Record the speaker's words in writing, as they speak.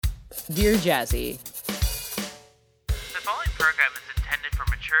Dear Jazzy. The following program is intended for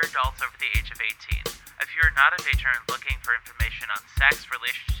mature adults over the age of 18. If you are not of age and looking for information on sex,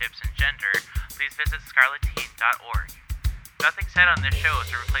 relationships, and gender, please visit scarletteen.org. Nothing said on this show is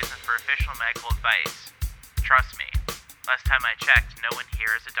a replacement for official medical advice. Trust me, last time I checked, no one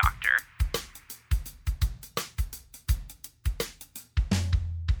here is a doctor.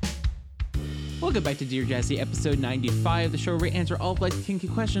 Welcome back to Dear Jazzy, episode 95, the show where we answer all of life's kinky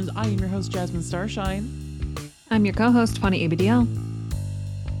questions. I am your host, Jasmine Starshine. I'm your co-host, Funny ABDL.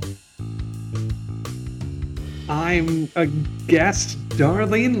 I'm a guest,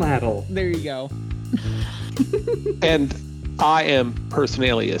 Darlene Laddle. There you go. And I am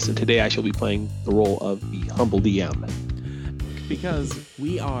Personalius, and today I shall be playing the role of the humble DM. Because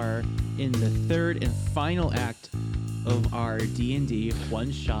we are in the third and final act of our D&D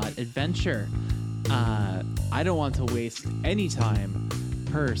one-shot adventure. I don't want to waste any time.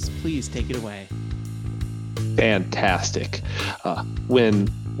 Purse, please take it away. Fantastic. When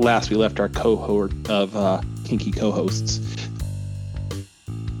last we left our cohort of kinky co-hosts,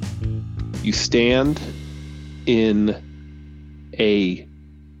 you stand in a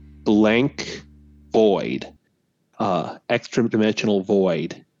blank void, extra-dimensional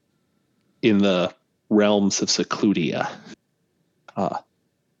void in the realms of Secludia.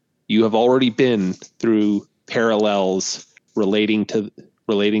 You have already been through parallels relating to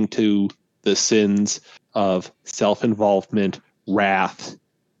the sins of self-involvement, wrath,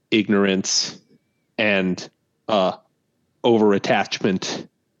 ignorance, and over-attachment,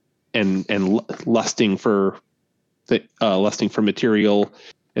 and lusting for material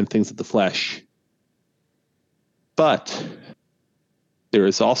and things of the flesh. But there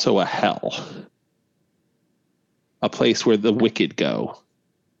is also a hell, a place where the wicked go.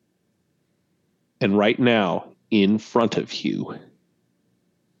 And right now, in front of you,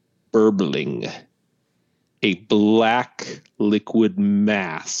 burbling, a black liquid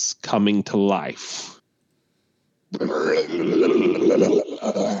mass coming to life.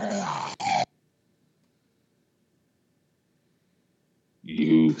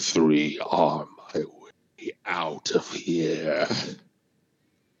 You three are my way out of here.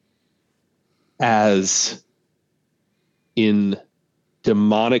 As in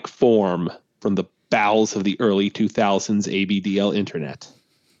demonic form from the bowels of the early 2000s ABDL internet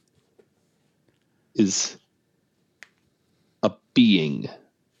is a being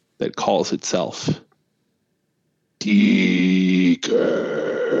that calls itself Deeker.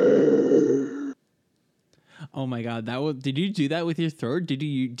 Oh my god, did you do that with your throat? Did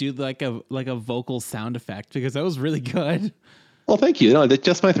you do like a vocal sound effect? Because that was really good. Well, thank you. No, that's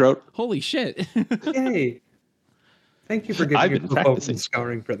just my throat. Holy shit. Yay. Thank you for giving me vocal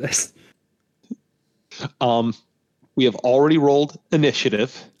scarring for this. We have already rolled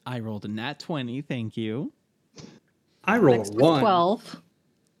initiative. I rolled a nat 20, thank you. I rolled a 1. 12.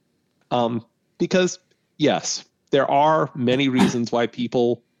 Because, yes, there are many reasons why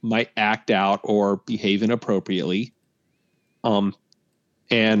people might act out or behave inappropriately.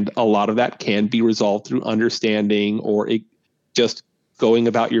 And a lot of that can be resolved through understanding or just going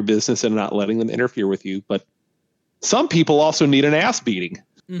about your business and not letting them interfere with you. But some people also need an ass beating.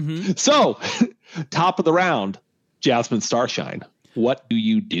 Mm-hmm. So, top of the round, Jasmine Starshine, what do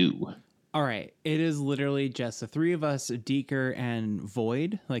you do? All right. It is literally just the three of us, Deeker and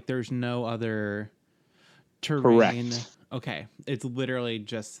Void. Like, there's no other terrain. Correct. Okay. It's literally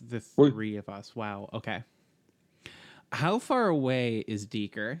just the three of us. Wow. Okay. How far away is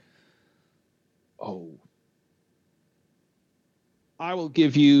Deeker? Oh. I will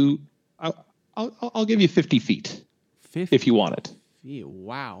give you... I'll give you 50 feet. 50 if you want it. feet.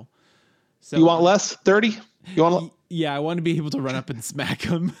 Wow. So you want less? 30? You want? Yeah, I want to be able to run up and smack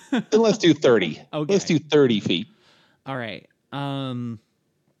him. Then let's do 30. Okay. Let's do 30 feet. All right.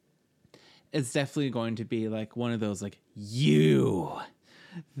 It's definitely going to be like one of those like you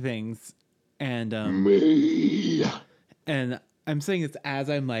things. And me. And I'm saying this as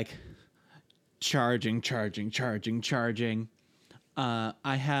I'm like charging.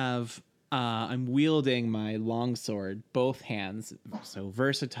 I'm wielding my longsword, both hands, so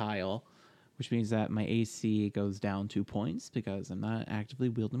versatile, which means that my AC goes down 2 points because I'm not actively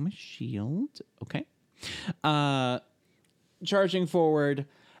wielding my shield. Okay. Charging forward,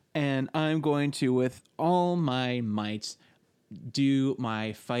 and I'm going to, with all my might, do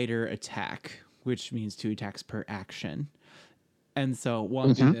my fighter attack, which means 2 attacks per action. And so while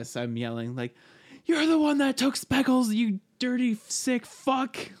I'm doing this, I'm yelling like, "You're the one that took Speckles, you dirty sick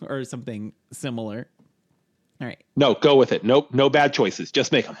fuck," or something similar. All right. No, go with it. Nope, no bad choices.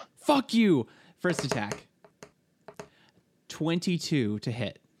 Just make them. Fuck you. First attack. 22 to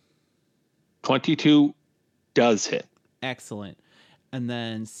hit. 22 does hit. Excellent. And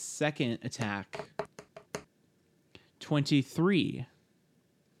then second attack, 23.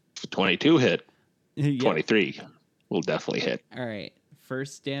 22 hit. Yep. 23 will definitely hit. All right.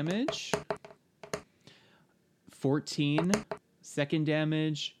 First damage, 14. Second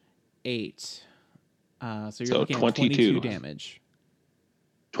damage, 8. So you're looking at 22 damage.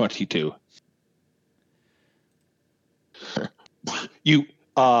 22. You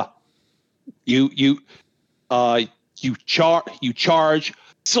charge,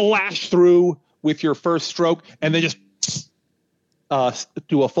 slash through with your first stroke, and then just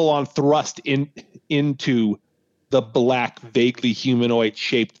do a full-on thrust into the black, vaguely humanoid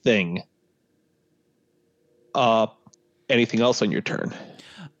shaped thing. Anything else on your turn?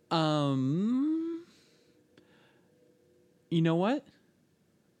 You know what?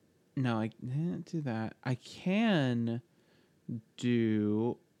 No, I can't do that. I can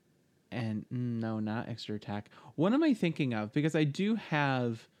do, and no, not extra attack. What am I thinking of? Because I do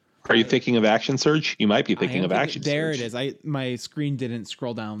have. Are you thinking of action surge? You might be thinking of action surge. There it is. My screen didn't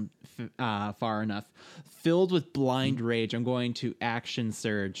scroll down far enough. Filled with blind rage, I'm going to action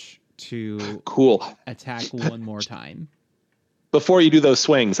surge to attack one more time. Before you do those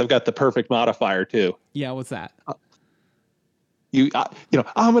swings, I've got the perfect modifier too. Yeah, what's that?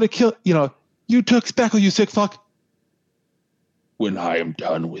 I'm gonna kill. You took Speckle, you sick fuck. When I am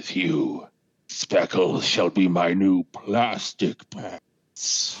done with you, Speckle shall be my new plastic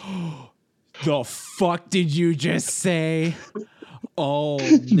pants. The fuck did you just say? Oh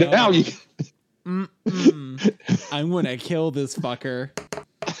no! Now you. I'm gonna kill this fucker.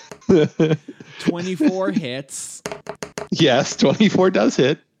 24 hits. Yes, 24 does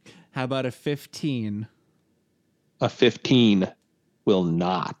hit. How about a 15? A 15 will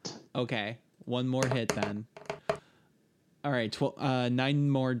not. Okay, one more hit then. All right, 9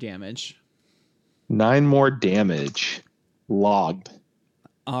 more damage. 9 more damage. Logged.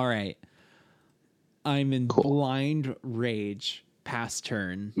 All right. I'm in blind rage. Past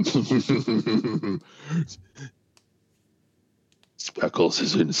turn. Speckles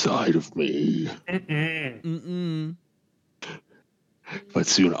is inside of me. But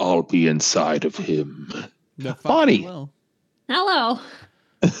soon I'll be inside of him. Bonnie. Hello.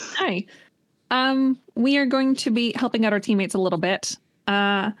 Hi. We are going to be helping out our teammates a little bit.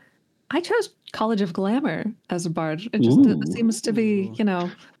 I chose College of Glamour as a bard. It just seems to be,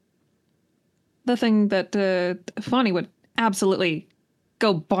 the thing that Fonnie would absolutely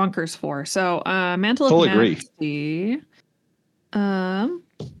go bonkers for. So, Mantle of Majesty. No,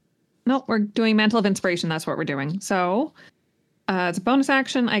 we're doing Mantle of Inspiration. That's what we're doing. So, it's a bonus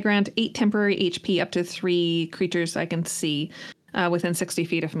action. I grant 8 temporary HP up to 3 creatures I can see within 60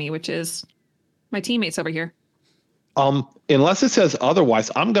 feet of me, which is my teammates over here. Unless it says otherwise,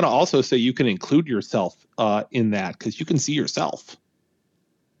 I'm going to also say you can include yourself in that because you can see yourself.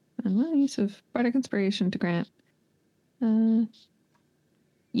 Use of Bardic Inspiration to grant.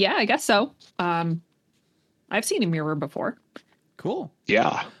 Yeah, I guess so. I've seen a mirror before. Cool.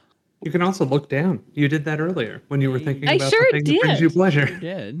 Yeah. You can also look down. You did that earlier when you were thinking about the thing that brings you pleasure. I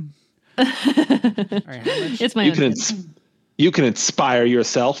did. All right, it's my you can inspire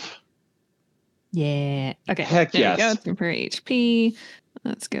yourself. Yeah. Okay. Heck there yes. We go. 3 per HP.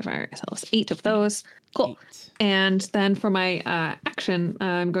 Let's give ourselves 8 of those. Cool. 8. And then for my action,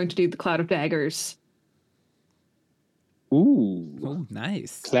 I'm going to do the Cloud of Daggers. Ooh. Oh,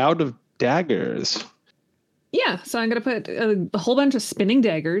 nice. Cloud of Daggers. Yeah. So I'm going to put a whole bunch of spinning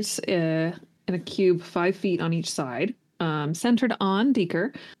daggers in a cube 5 feet on each side, centered on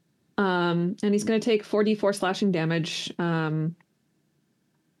Deeker. And he's going to take 4d4 slashing damage on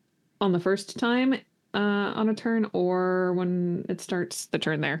the first time on a turn or when it starts the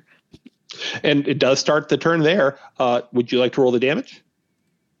turn there. And it does start the turn there. Would you like to roll the damage?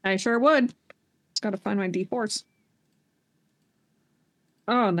 I sure would. Just got to find my d4s.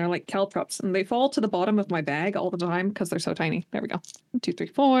 Oh, and they're like caltrops, and they fall to the bottom of my bag all the time because they're so tiny. There we go. 1, 2, 3,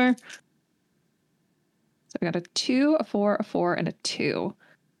 4. So we got a 2, a 4, a 4, and a 2.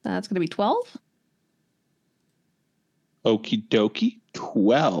 That's going to be 12. Okie dokie.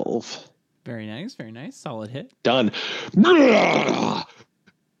 12. Very nice. Very nice. Solid hit. Done.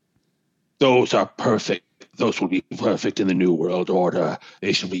 Those are perfect. Those will be perfect in the New World Order.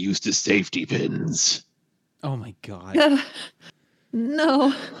 They shall be used as safety pins. Oh my god.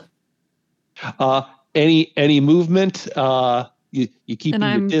 No. Any movement? You keep and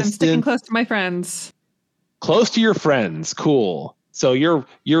your I'm distance. sticking close to my friends. Close to your friends. Cool. So you're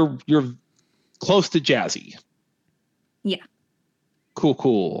close to Jazzy. Yeah.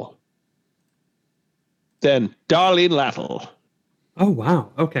 Cool. Then Darlene Lattle. Oh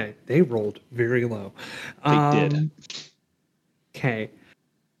wow. Okay, they rolled very low. They did. Okay,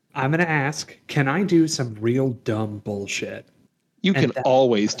 I'm gonna ask. Can I do some real dumb bullshit? You And can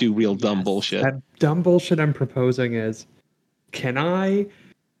always do real dumb Yes. bullshit. that dumb bullshit I'm proposing is, can I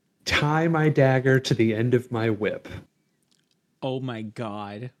tie my dagger to the end of my whip? Oh my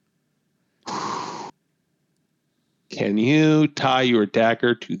god. Can you tie your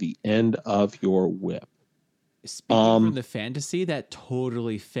dagger to the end of your whip? Speaking from the fantasy, that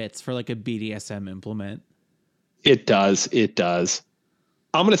totally fits for like a BDSM implement. It does. It does.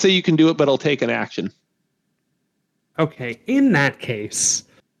 I'm going to say you can do it, but it'll take an action. Okay, in that case,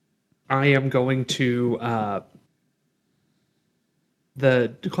 I am going to.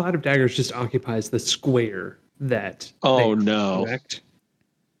 The Cloud of Daggers just occupies the square that. Oh, they no. Correct.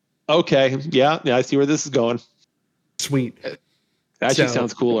 Okay. Yeah, I see where this is going. Sweet. That actually So-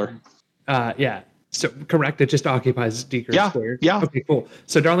 sounds cooler. Yeah. So correct. It just occupies Deeker's Yeah, square. yeah. Okay. Cool.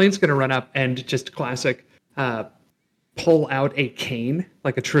 So Darlene's gonna run up and just classic, pull out a cane,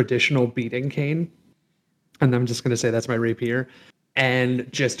 like a traditional beating cane, and I'm just gonna say that's my rapier, and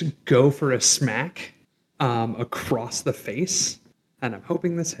just go for a smack, across the face, and I'm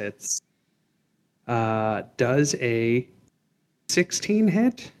hoping this hits. Does a 16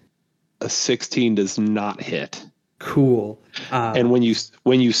 hit? A 16 does not hit. Cool. And when you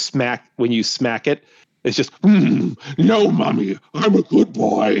smack it, it's just no, mommy, I'm a good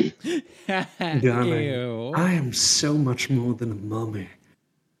boy. Darling, Ew. I am so much more than a mummy.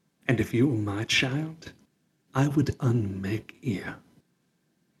 And if you were my child, I would unmake you.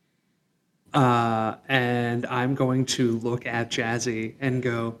 And I'm going to look at Jazzy and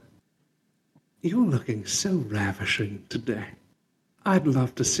go, you're looking so ravishing today. I'd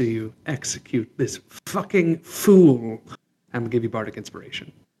love to see you execute this fucking fool. I'm gonna give you Bardic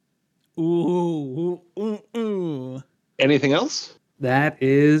Inspiration. Ooh, ooh, ooh, ooh. Anything else? That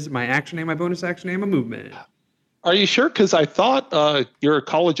is my action and my bonus action and my movement. Are you sure? Because I thought you're a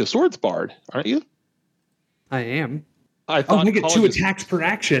College of Swords bard, aren't you? I am. I Oh, thought I get 2 College of- attacks per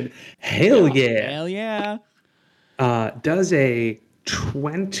action. Hell yeah. Hell yeah. Does a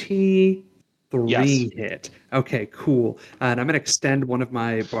 23 Yes. hit. Okay, cool. And I'm going to extend one of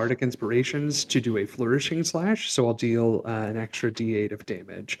my Bardic Inspirations to do a Flourishing Slash, so I'll deal an extra d8 of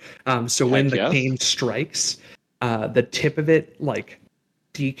damage. So when Heck the yes. cane strikes, the tip of it, like,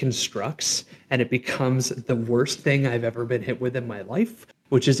 deconstructs, and it becomes the worst thing I've ever been hit with in my life,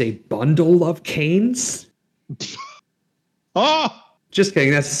 which is a bundle of canes. Oh, Just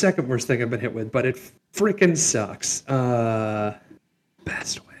kidding. That's the second worst thing I've been hit with, but it freaking sucks.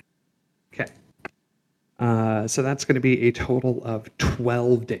 Best way. Okay. So that's going to be a total of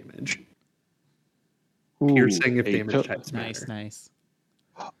 12 damage. Piercing if a damage to- types Nice, matter. nice.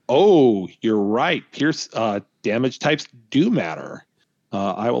 Oh, you're right. Damage types do matter.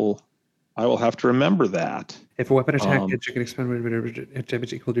 I will have to remember that. If a weapon attack Um, hits, you can expend whatever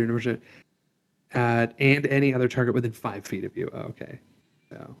damage equal to your number. And any other target within 5 feet of you. Oh, okay.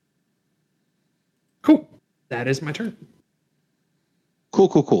 So. Cool. That is my turn.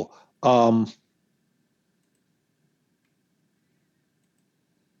 Cool.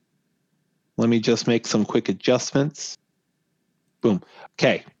 Let me just make some quick adjustments. Boom.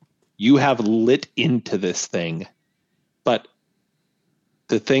 Okay. You have lit into this thing, but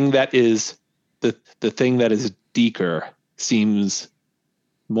the thing that is the thing that is Deeker seems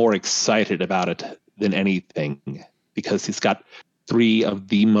more excited about it than anything because he's got 3 of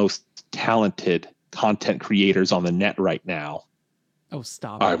the most talented content creators on the net right now. Oh,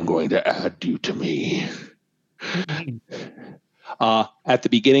 stop. I'm going to add you to me. At the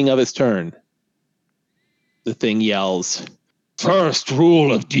beginning of his turn, the thing yells, "First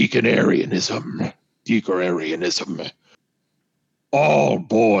rule of Deaconarianism. All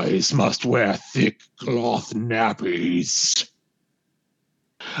boys must wear thick cloth nappies."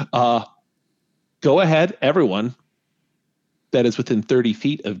 Go ahead, everyone that is within 30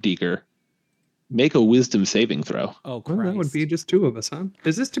 feet of Deeker, make a wisdom saving throw. Oh, Well, Christ. that would be just 2 of us, huh?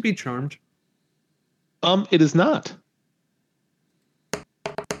 Is this to be charmed? It is not.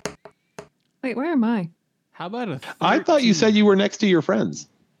 Wait, where am I? How about a 13? I thought you said you were next to your friends.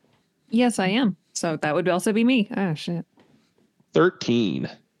 Yes, I am. So that would also be me. Oh, shit. 13.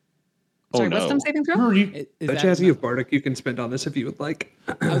 Sorry, Oh no. wisdom saving throw? Is that Jazzy, you not- have Bardic. You can spend on this if you would like.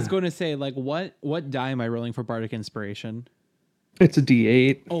 I was going to say, like, what die am I rolling for Bardic Inspiration? It's a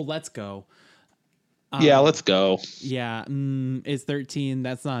D8. Oh, let's go. Yeah, let's go. Yeah, it's 13.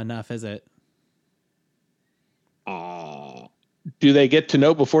 That's not enough, is it? Do they get to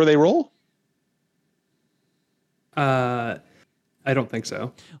know before they roll? I don't think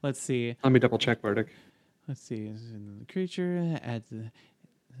so. Let's see. Let me double check Bardic. Let's see. The creature adds the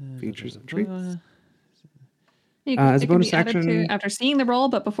Features and traits. You As a it can bonus be added action- to after seeing the roll,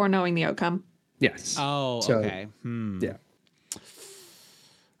 but before knowing the outcome. Yes. Oh, So, okay. Yeah.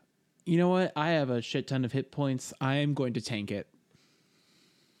 You know what? I have a shit ton of hit points. I am going to tank it.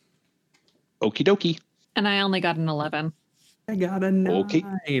 Okie dokie. And I only got an 11. I got a 9. Okay.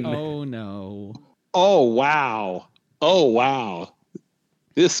 Oh no. Oh wow. Oh wow.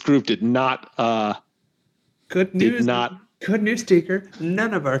 This group did not Good did news. not Good news, Taker.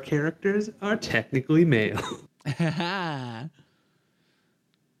 None of our characters are technically male.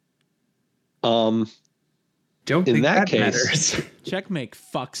 Don't In think that that case- matters. Checkmate,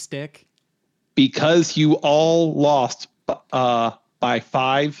 fuck stick. because you all lost by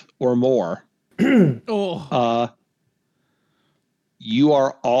 5 or more. Oh, You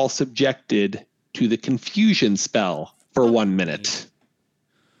are all subjected to the confusion spell for 1 minute.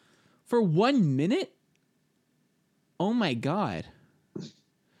 for 1 minute? Oh my god.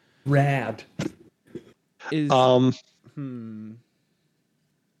 Rad. Is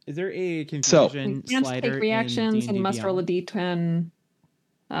is there a So- confusion You can't slider take reactions in and D&D must roll a Beyond?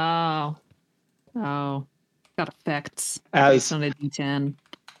 d10. Oh. Got effects As based on a d10.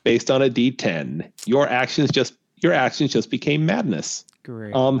 based on a D10, your actions just became madness.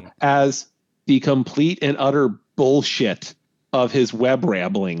 Great. As the complete and utter bullshit of his web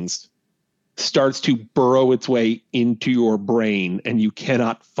ramblings starts to burrow its way into your brain, and you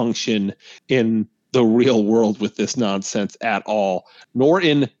cannot function in the real world with this nonsense at all, nor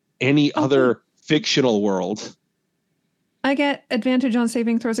in any other fictional world. I get advantage on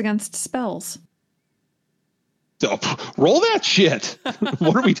saving throws against spells. So, roll that shit.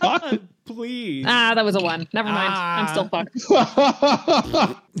 What are we talking? Please. That was a 1. Never mind. I'm still fucked.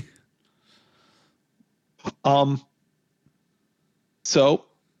 So,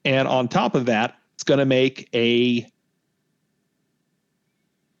 and on top of that, it's going to make a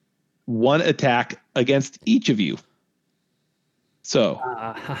 1 attack against each of you. So,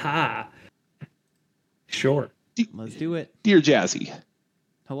 Haha. Sure. Let's do it. dear Jazzy,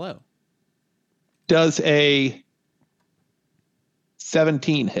 Hello. does a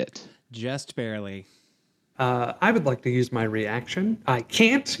 17 hit? Just barely. I would like to use my reaction. I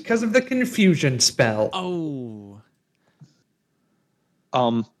can't because of the confusion spell. Oh.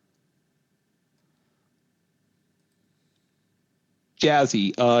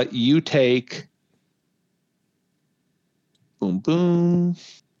 Jazzy, you take boom boom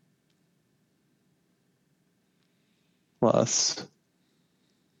plus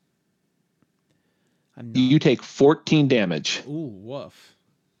I'm not. you take 14 damage. Ooh, woof.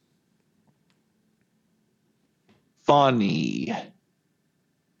 Fawny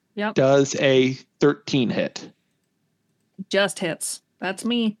Yep. does a 13 hit. Just hits. That's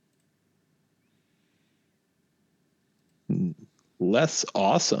me. Less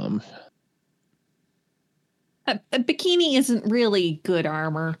awesome. A bikini isn't really good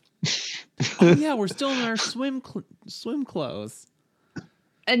armor. Oh yeah, we're still in our swim clothes.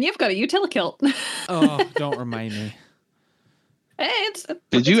 And you've got a utility kilt. Oh, don't remind me. Hey, it's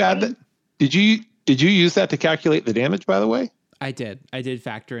Did you it's add fine. that? Did you use that to calculate the damage, by the way? I did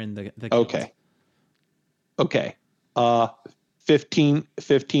factor in the kilt. Okay.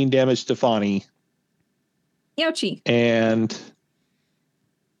 15 damage to Fawny Ouchie. and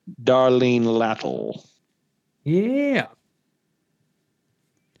Darlene Lattle. Yeah.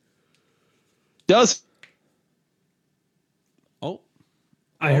 Does Oh,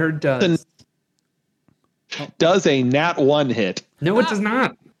 I heard does a nat 1 hit. no, it does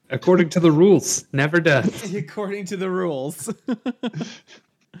not. According to the rules, never does. according to the rules.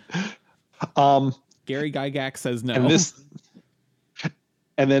 Gary Gygax says no.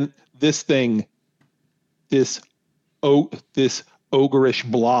 And then this thing, this ogreish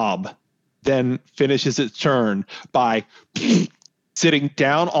blob then finishes its turn by sitting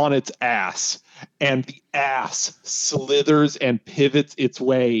down on its ass, and the ass slithers and pivots its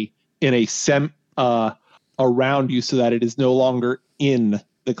way in a around you so that it is no longer in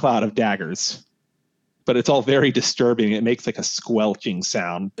the cloud of daggers. But it's all very disturbing. It makes like a squelching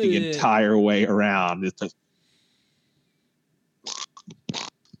sound the Ugh. entire way around. It's like,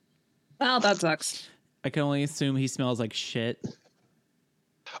 Well, that sucks. I can only assume he smells like shit.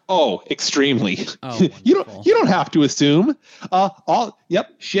 oh, extremely. Oh, you wonderful. don't have to assume.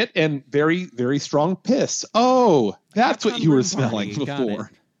 Shit and very, very strong piss. Oh, that's what you were Popcorn smelling party. Got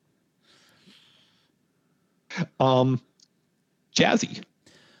before. Jazzy.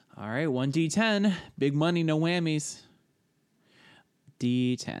 All right, 1d10. Big money, no whammies.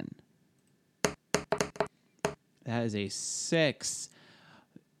 D10. That is a 6.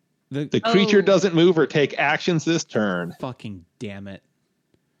 The creature Oh. doesn't move or take actions this turn. Fucking damn it.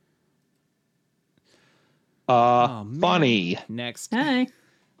 Man. Funny. Next. Hi.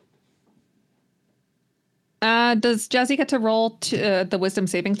 Does Jazzy get to roll the wisdom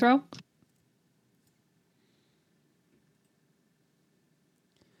saving throw?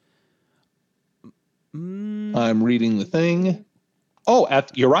 I'm reading the thing. Oh,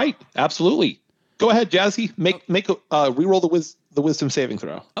 you're right. Absolutely. Go ahead, Jazzy. Make reroll the wisdom saving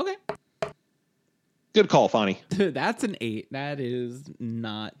throw. Okay. Good call, Fonny. That's an 8. That is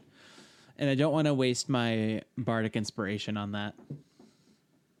not. And I don't want to waste my bardic inspiration on that.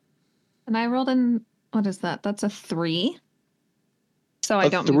 And I rolled in, what is that? That's a 3. So I A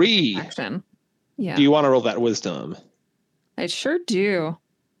don't 3. make action. Yeah. Do you want to roll that wisdom? I sure do.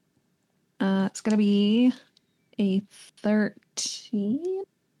 It's going to be a 13.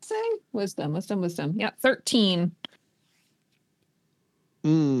 Say wisdom. Yeah, 13.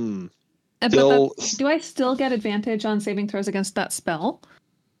 But Still- do I still get advantage on saving throws against that spell?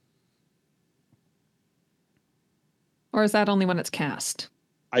 Or is that only when it's cast?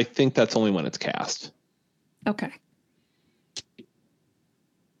 I think that's only when it's cast. Okay.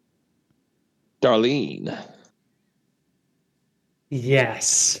 Darlene.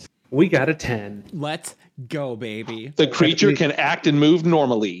 Yes. We got a 10. Let's go, baby. The creature can act and move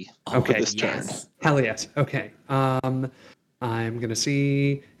normally Okay, for this turn. Yes. Hell yes. Okay. I'm gonna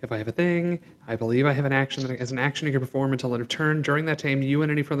see if I have a thing. I believe I have an action that as an action you can perform until end of turn. During that time, you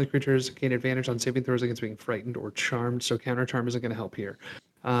and any friendly creatures gain advantage on saving throws against being frightened or charmed. So counter charm isn't gonna help here.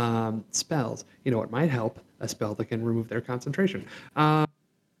 Spells. You know what might help? A spell that can remove their concentration.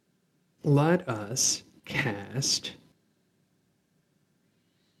 Let us cast.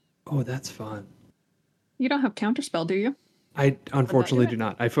 Oh, that's fun. You don't have counterspell, do you? I unfortunately it? do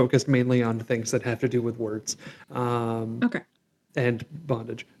not. I focused mainly on things that have to do with words. Okay. And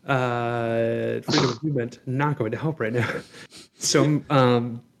bondage. Freedom of movement, not going to help right now. So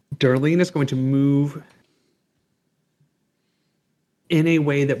Darlene is going to move in a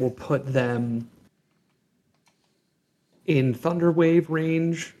way that will put them in Thunderwave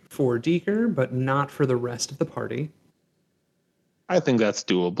range for Deeker, but not for the rest of the party. I think that's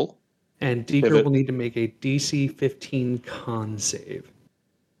doable. And Deeker Pivot. will need to make a DC 15 con save.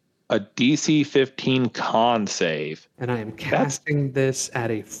 A DC 15 con save. And I am casting this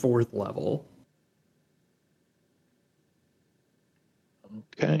at a 4th level.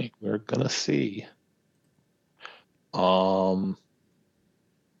 Okay, we're gonna see.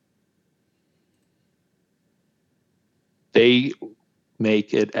 They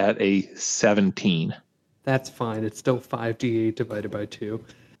make it at a 17. That's fine. It's still 5d8 divided by 2.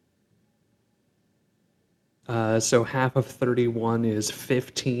 So half of 31 is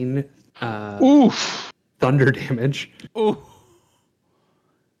 15 Oof! thunder damage. Oh,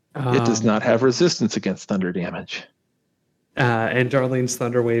 It does not have resistance against thunder damage. And Darlene's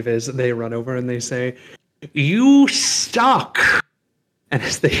thunder wave is they run over and they say, "You stuck!" And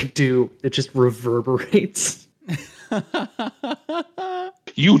as they do, it just reverberates.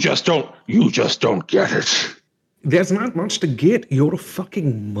 You just don't get it. There's not much to get. You're a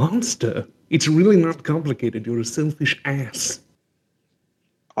fucking monster. It's really not complicated. You're a selfish ass.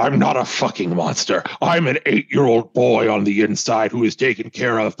 I'm not a fucking monster. I'm an 8-year-old boy on the inside who is taken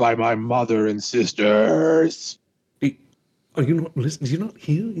care of by my mother and sisters. Are you not listening? Do you not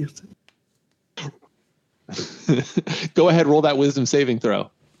hear yourself? Go ahead, roll that wisdom saving throw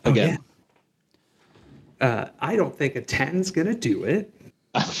again. I don't think a 10's gonna do it.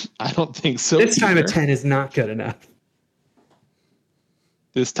 I don't think so. This time a either. 10 is not good enough.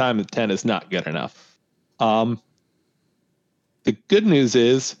 This time a 10 is not good enough. The good news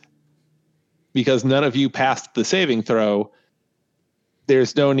is, because none of you passed the saving throw,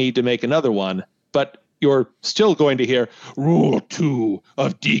 there's no need to make another one, but you're still going to hear Rule 2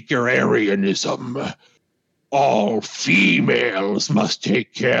 of Deekerarianism. All females must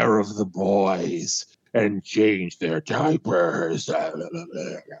take care of the boys and change their diapers.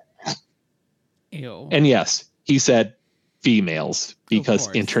 ew. And yes, he said females because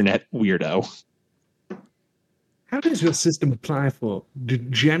course. internet weirdo. How does your system apply for the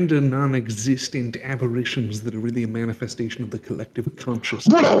gender non-existent apparitions that are really a manifestation of the collective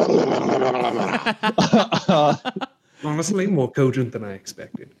consciousness? Honestly, more cogent than I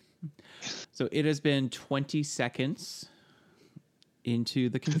expected. So it has been 20 seconds into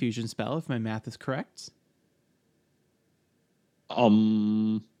the confusion spell, if my math is correct.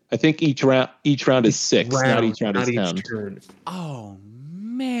 I think each round is 6, not each round is 10. turn. Oh,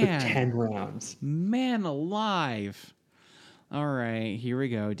 So man. 10 rounds. Man alive. All right, here we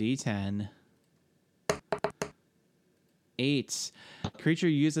go. D10. 8. Creature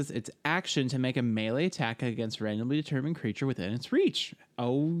uses its action to make a melee attack against randomly determined creature within its reach.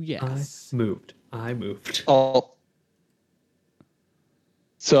 Oh, yes. I moved. Oh.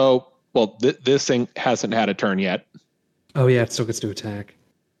 So, well, this thing hasn't had a turn yet. Oh yeah, it still gets to attack.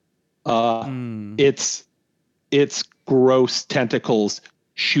 It's gross tentacles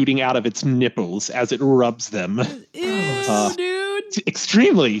shooting out of its nipples as it rubs them. Ew, dude. It's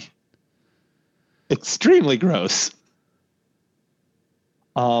extremely gross.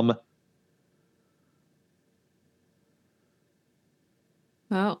 Oh.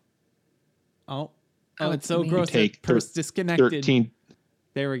 Oh, Oh, it's so me. gross. Take That Purse disconnected. 13.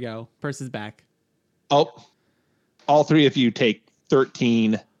 There we go. Purse is back. Oh, all 3 of you take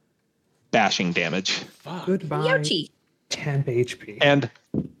 13 bashing damage. Fuck. Goodbye. Yochi. 10 HP. And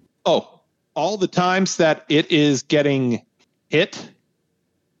all the times that it is getting hit,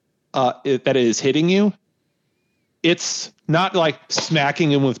 that it is hitting you, it's not like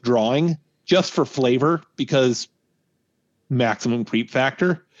smacking and withdrawing just for flavor because maximum creep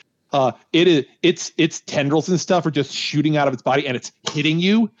factor. Its tendrils and stuff are just shooting out of its body and it's hitting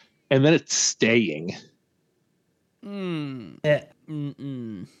you and then it's staying.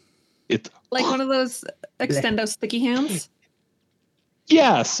 It's Like one of those extendo sticky hands.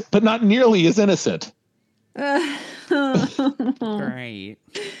 yes, but not nearly as innocent. Great.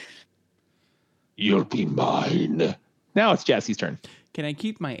 You'll be mine. Now it's Jesse's turn. Can I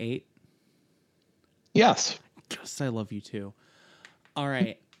keep my 8? Yes. Yes, I love you too. All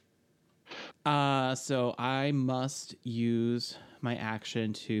right. So I must use my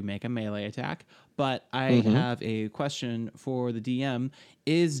action to make a melee attack, but I have a question for the DM.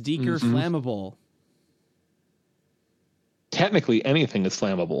 Is Deeker flammable? Technically, anything is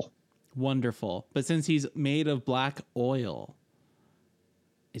flammable. Wonderful. But since he's made of black oil,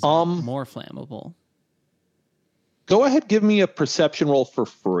 is he more flammable? Go ahead, give me a perception roll for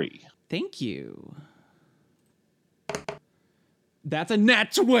free. Thank you. That's a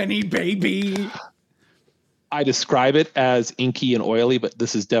nat 20, baby. I describe it as inky and oily, but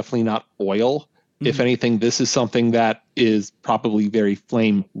this is definitely not oil. If anything, this is something that is probably very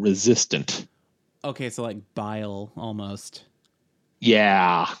flame resistant. Okay, so like bile almost.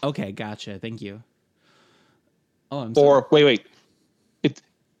 Yeah. Okay, gotcha. Thank you. Oh, I'm sorry. Or wait.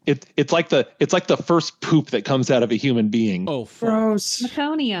 It's like the first poop that comes out of a human being. Oh, fuck. Gross.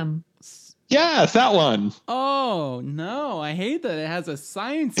 Meconium. Yes, that one. Oh, no. I hate that it has a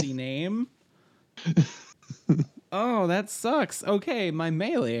sciencey name. Oh, that sucks. Okay, my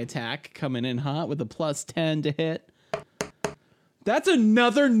melee attack coming in hot with a +10 to hit. That's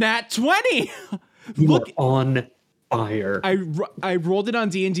another nat 20. You Look, are on fire. I rolled it on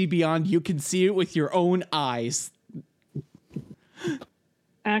D&D Beyond. You can see it with your own eyes.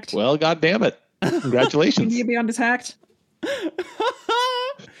 Act. Well, God damn it. Congratulations. D&D Beyond is hacked.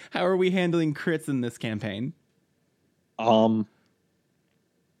 How are we handling crits in this campaign?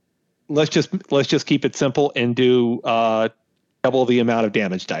 Let's just keep it simple and do double the amount of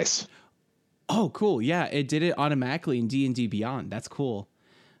damage dice. Oh, cool. Yeah, it did it automatically in D&D Beyond. That's cool.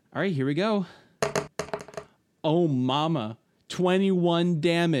 All right, here we go. Oh, mama. 21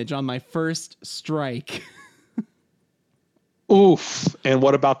 damage on my first strike. Oof. And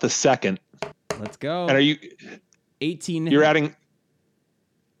what about the second? Let's go. And are you 18. you're adding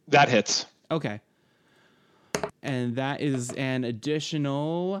that hits. Okay. And that is an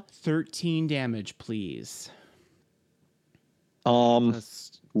additional 13 damage, please.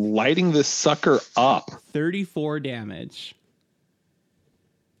 That's Lighting this sucker up. 34 damage.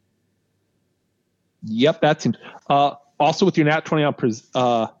 Yep, that's also with your nat 20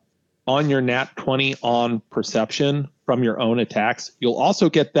 on your nat 20 on perception from your own attacks. You'll also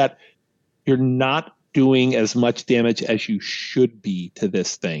get that you're not doing as much damage as you should be to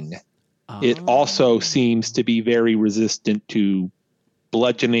this thing. It also seems to be very resistant to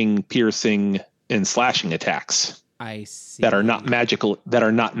bludgeoning, piercing, and slashing attacks. I see. That are not magical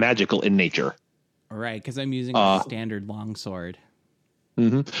in nature. Right, because I'm using a standard longsword.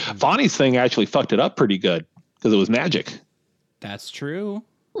 Vonnie's thing actually fucked it up pretty good because it was magic. That's true.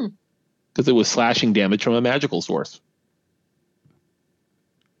 Because it was slashing damage from a magical source.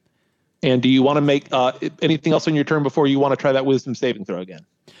 And do you want to make anything else on your turn before you want to try that wisdom saving throw again?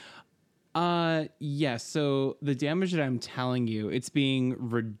 Yes. So the damage that I'm telling you, it's being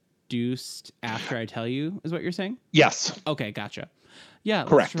reduced after I tell you, is what you're saying? Yes. Okay, gotcha. Yeah,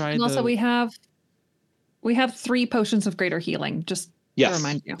 Correct. Let's try And also we have 3 potions of greater healing, just to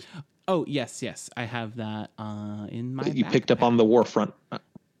remind you. Oh, yes. I have that in my You picked up on the war front.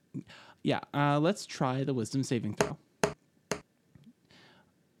 Yeah, let's try the wisdom saving throw.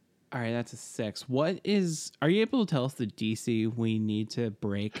 All right, that's a 6. Are you able to tell us the DC we need to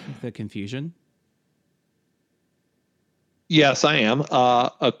break the confusion? Yes, I am.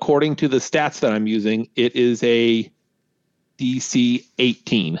 According to the stats that I'm using, it is a DC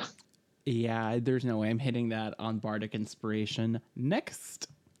 18. Yeah, there's no way I'm hitting that on Bardic Inspiration. Next.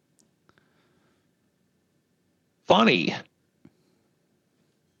 Funny.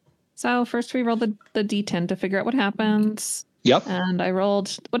 So first we roll the d10 to figure out what happens. Yep. And I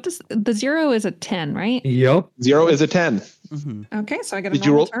rolled, what does, the 0 is a 10, right? Yep. 0 is a 10. Mm-hmm. Okay, so I get a Did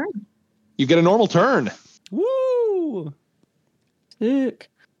you normal roll- turn. You get a normal turn. Woo! Sick.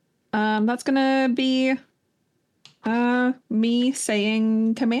 That's gonna be me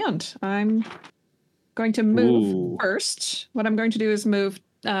saying command. I'm going to move Ooh. first. What I'm going to do is move.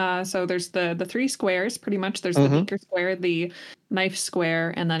 So there's the 3 squares, pretty much. There's the Mhm. beaker square, the knife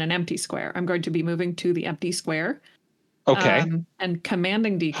square, and then an empty square. I'm going to be moving to the empty square. Okay. And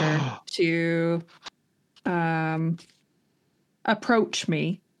commanding Deeker to approach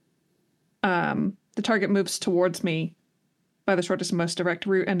me. The target moves towards me by the shortest and most direct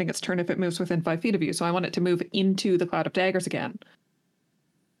route, ending its turn if it moves within 5 feet of you. So I want it to move into the cloud of daggers again.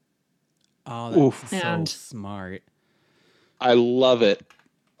 Oh, that's Oof. so And- smart. I love it.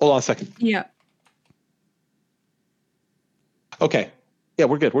 Hold on a second. Yeah. Okay. Yeah,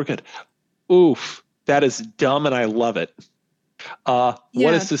 we're good. We're good. Oof. That is dumb and I love it. What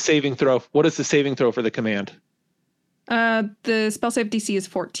Yeah. is the saving throw? What is the saving throw for the command? The spell save DC is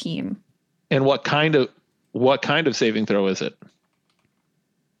 14. And what kind of saving throw is it?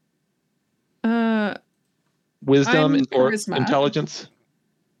 Wisdom I'm or charisma. intelligence?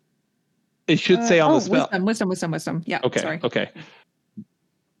 It should say on the spell. Wisdom. Yeah. Okay. Sorry. Okay.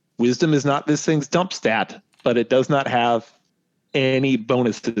 Wisdom is not this thing's dump stat, but it does not have any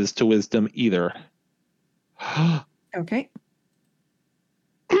bonuses to wisdom either. Okay.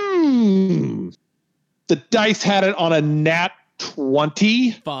 The dice had it on a nat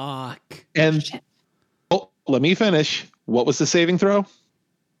 20. Fuck. And Shit. let me finish. What was the saving throw?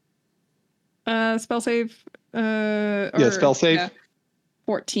 Spell save. Spell save. yeah,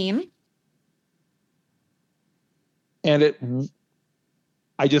 14. And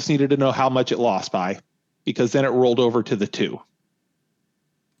I just needed to know how much it lost by, because then it rolled over to the 2.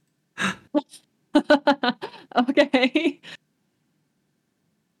 Okay.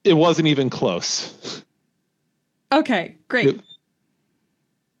 It wasn't even close. Okay. Great.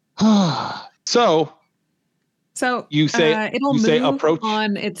 So So you say it'll you move say approach.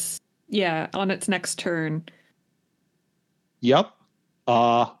 on its next turn. Yep.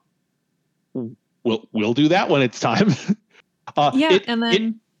 We'll do that when it's time. And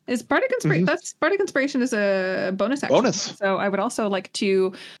then is Bardic Inspiration? That's Bardic Inspiration is a bonus action. Bonus. So I would also like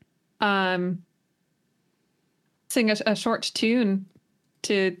to sing a short tune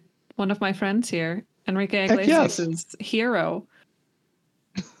to one of my friends here, Enrique Heck yes. Iglesias' Hero.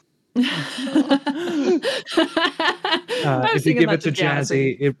 If you give it to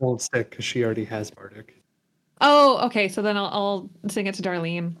Jazzy, it won't stick because she already has Bardic. Oh, okay. So then I'll sing it to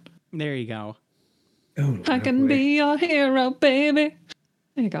Darlene. There you go. Oh, I can be your hero, baby.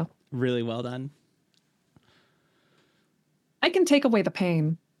 There you go. Really well done. I can take away the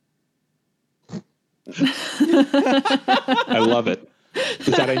pain. I love it. Is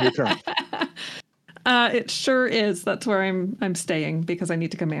that on your turn? It sure is. That's where I'm staying because I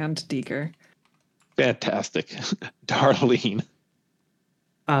need to command Deeker. Fantastic. Darlene.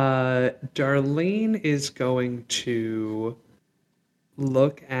 Darlene is going to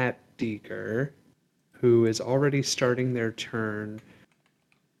look at Deeker, who is already starting their turn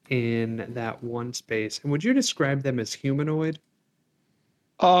in that one space. And would you describe them as humanoid?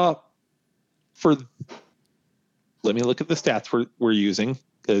 Let me look at the stats we're using,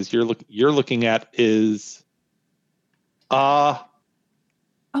 because you're looking at is Oh,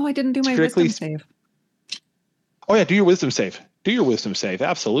 I didn't do my Strictly wisdom save. oh yeah, do your wisdom save. Do your wisdom save,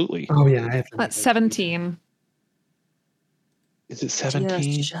 absolutely. Oh yeah, I have to. That's 17. Is it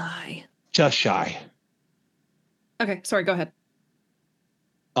 17? Just shy. Just shy. Okay, sorry, go ahead.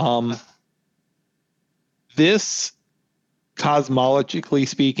 This, cosmologically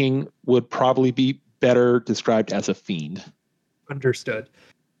speaking, would probably be better described as a fiend. Understood.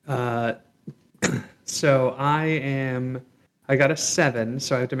 So I got a 7,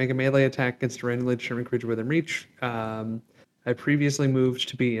 so I have to make a melee attack against a randomly determined creature within reach. I previously moved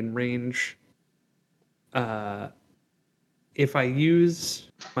to be in range. If I use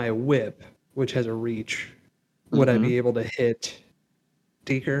my whip, which has a reach, would I be able to hit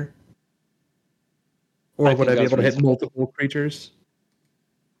Deeker? Or I would I think be that's able to hit reasonable. multiple creatures?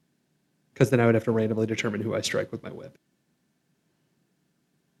 Because then I would have to randomly determine who I strike with my whip.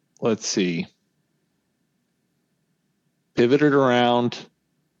 let's see. Pivoted around,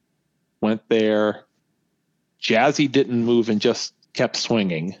 went there. Jazzy didn't move and just kept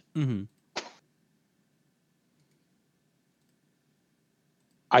swinging. Mm-hmm.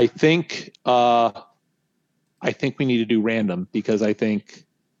 I think we need to do random because I think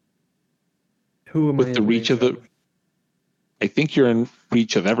Who am I with in the reach of range the, I think you're in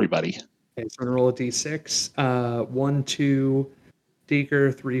reach of everybody. Okay, so I'm gonna roll a d6. 1, 2,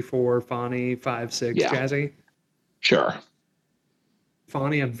 Deeker, 3, 4, Fani, 5, 6, Yeah. Jazzy. Sure.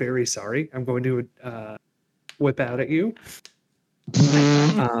 Fani, I'm very sorry. I'm going to whip out at you.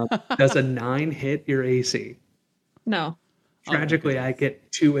 Does a 9 hit your AC? No. Tragically, I get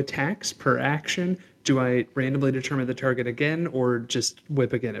 2 attacks per action. Do I randomly determine the target again, or just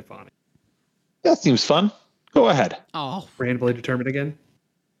whip again at Fani? That seems fun. Go ahead. Oh, Randomly determine again?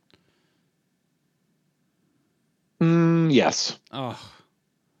 Yes. oh.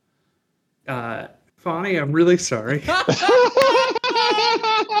 Fani, I'm really sorry.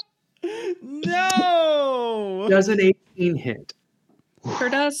 No. Does an 18 hit? Sure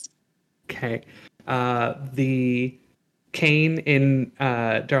does. Okay. The cane in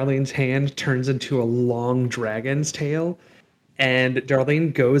Darlene's hand turns into a long dragon's tail, and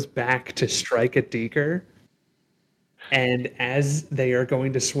Darlene goes back to strike at Deeker. And as they are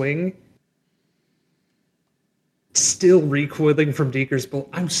going to swing, still recoiling from Deeker's bolt,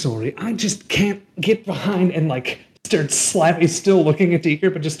 I'm sorry, I just can't get behind, and like starts slapping. He's still looking at Deeker,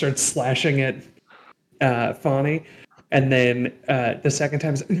 but just starts slashing at Fani. And then the second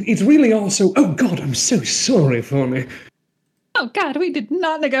time, it's really also, oh God, I'm so sorry, Fani. Oh God, we did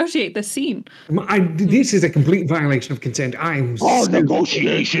not negotiate this scene. This is a complete violation of consent. I'm All so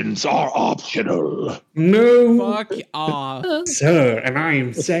negotiations are optional. no, Fuck off. sir, and I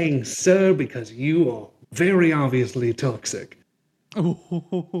am saying sir because you are very obviously toxic. Oh,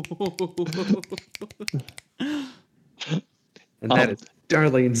 And that is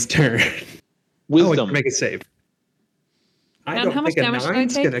Darlene's turn. Wisdom. Make a save. I And don't how much think a damage did I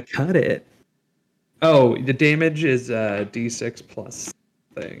 9's take? gonna cut it. Oh, the damage is D6 plus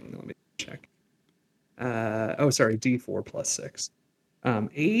thing. Let me check. Sorry, D4 plus 6.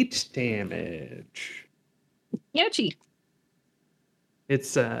 8 damage. Ouchie.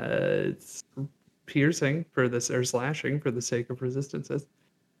 It's piercing for this, or slashing for the sake of resistances.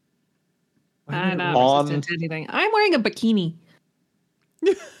 I'm not On- resistant to anything. I'm wearing a bikini.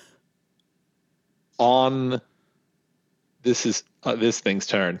 On this thing's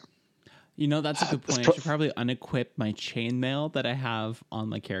turn. you know, that's a good point. I should probably unequip my chainmail that I have on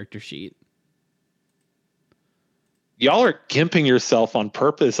my character sheet. Y'all are gimping yourself on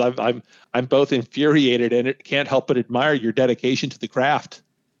purpose. I'm both infuriated and it can't help but admire your dedication to the craft.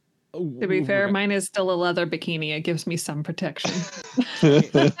 To be fair, mine is still a leather bikini. It gives me some protection.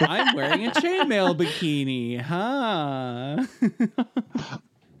 I'm wearing a chainmail bikini, huh?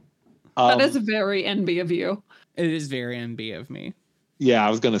 That is very envy of you. It is very NB of me. Yeah, I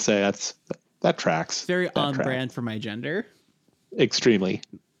was gonna say that tracks. It's very That on tracks. brand for my gender. Extremely.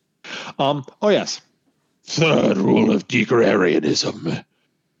 Oh yes. Third rule of Deekerarianism.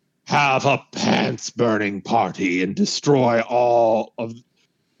 Have a pants-burning party and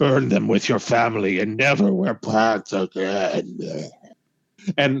burn them with your family and never wear pants again.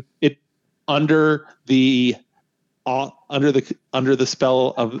 And it under the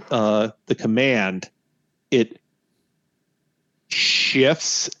spell of the command, it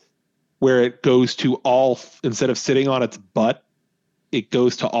shifts where it goes to all, instead of sitting on its butt, it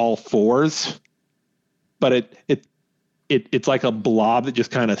goes to all fours. But it's like a blob that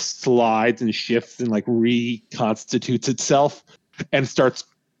just kind of slides and shifts and like reconstitutes itself and starts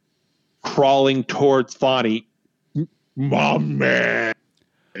crawling towards Fani. Mommy.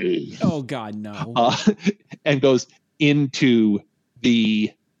 Oh God, no. And goes into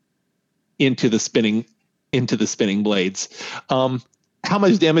the spinning blades. How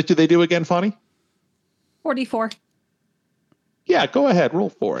much damage do they do again, Fani? 44. Yeah, go ahead, roll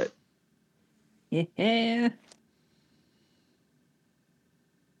for it. Yeah.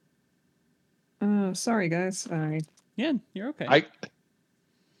 Oh, sorry, guys. Sorry. Yeah, you're okay. I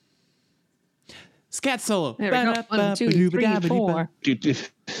Scat solo. There we go. 1, 2, 3, 4.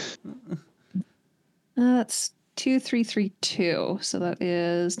 That's 2, 3, 3, 2. So that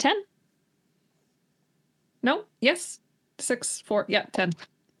is 10. No. Yes. 6, 4. Yeah, 10.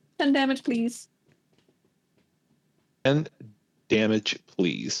 10 damage, please. 10 damage,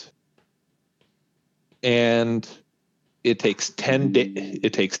 please. And it takes 10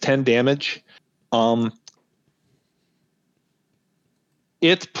 damage.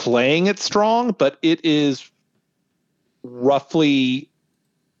 It's playing it strong, but it is roughly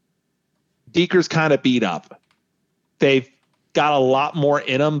Deeker's kind of beat up. They've got a lot more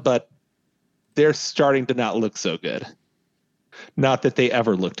in them, but they're starting to not look so good. Not that they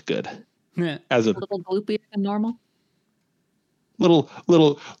ever looked good. As a A little gloopier than normal. little,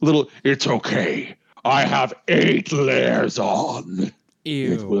 it's okay. I have 8 layers on.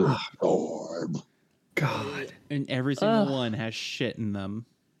 It will Ew. absorb. God. And every single Ugh. one has shit in them.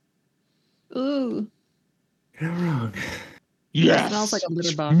 Ooh. You're not wrong. Yes. Smells like a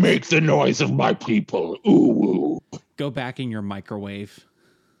litter box. Make the noise of my people. Ooh. Go back in your microwave.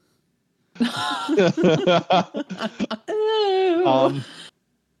 Ooh.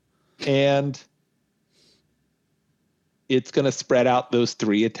 And it's going to spread out those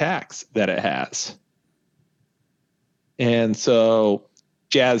 3 attacks that it has. And so,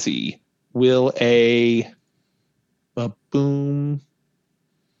 Jazzy, will a boom,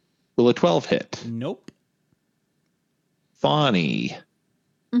 will a 12 hit? Nope. Fawny,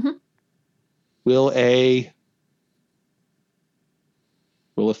 Mhm. will a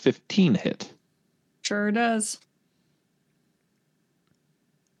 15 hit? Sure does.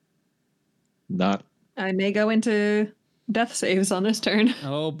 Not. I may go into death saves on this turn.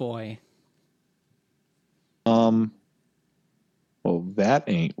 Oh boy. Well, that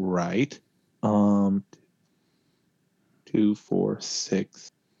ain't right. 2, 4,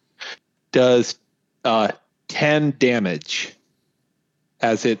 6. Does 10 damage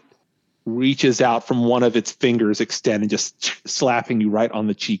as it reaches out from one of its fingers, extend and just slapping you right on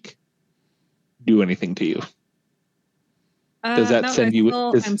the cheek. Do anything to you? Does that send you?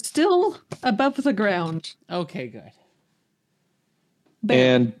 I'm still above the ground. Okay, good.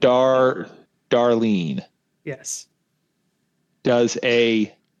 And Darlene, Yes. does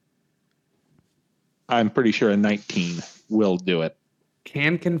I'm pretty sure a 19 will do it.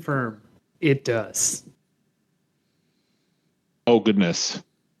 Can confirm. It does. Oh goodness.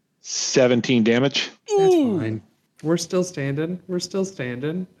 17 damage. That's fine. We're still standing. We're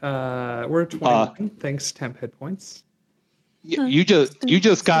at 21. Thanks, temp hit points. You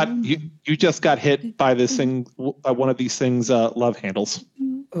just got hit by this thing, one of these things, love handles.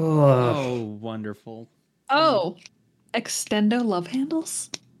 Oh, wonderful. Oh, extendo love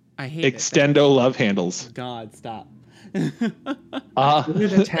handles? I hate Extendo love handles. it. God, stop. Would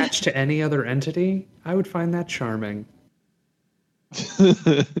it attach to any other entity? I would find that charming.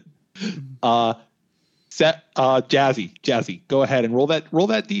 Jazzy, go ahead and roll that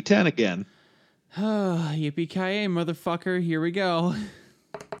D10 again. Yippee-ki-yay, motherfucker. Here we go.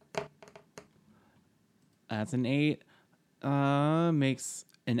 That's an 8. Makes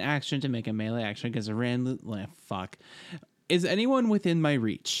an action to make a melee action because a random... Fuck. Is anyone within my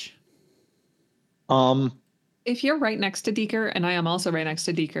reach? If you're right next to Deeker, and I am also right next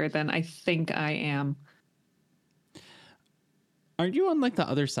to Deeker, then I think I am. Aren't you on, like, the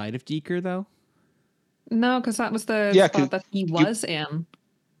other side of Deeker, though? No, because that was the Yeah, spot that he was in.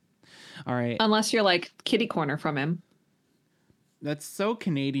 All right. Unless you're, like, kitty corner from him. That's so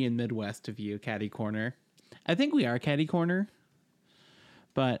Canadian Midwest of you, Catty Corner. I think we are Catty Corner.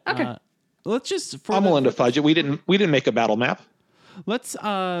 But Okay. let's just... I'm willing to fudge it. We didn't make a battle map. Let's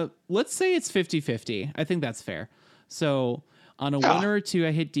say it's 50-50. I think that's fair. So on a 1 or a 2,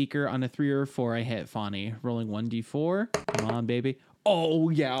 I hit Deeker. On a 3 or a 4, I hit Fawny. Rolling 1d4. Come on, baby. Oh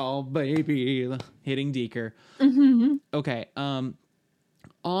yeah, baby. Hitting Deeker. Mm-hmm. Okay. On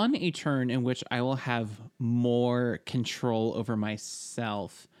a turn in which I will have more control over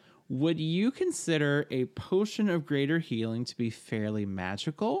myself, would you consider a potion of greater healing to be fairly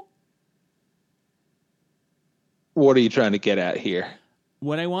magical? What are you trying to get at here?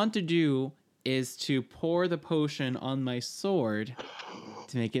 What I want to do is to pour the potion on my sword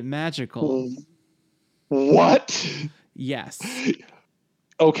to make it magical. What? Yes.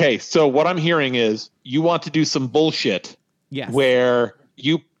 Okay, so what I'm hearing is you want to do some bullshit Yes. where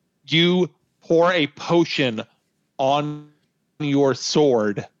you pour a potion on your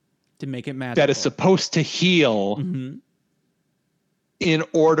sword To make it magical. that is supposed to heal Mhm. in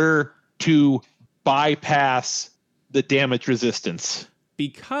order to bypass the damage resistance.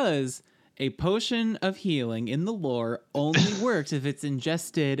 Because a potion of healing in the lore only works if it's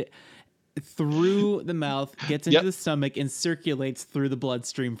ingested through the mouth, gets into Yep. the stomach, and circulates through the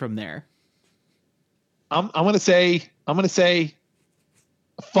bloodstream from there. I'm gonna say,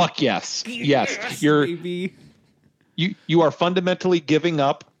 fuck yes, yes. You're Baby. you are fundamentally giving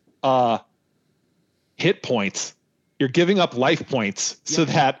up hit points. You're giving up life points so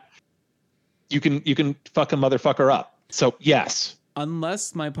that you can fuck a motherfucker up. So yes.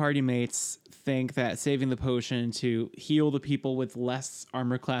 Unless my party mates think that saving the potion to heal the people with less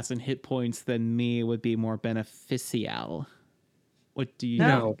armor class and hit points than me would be more beneficial. What do you?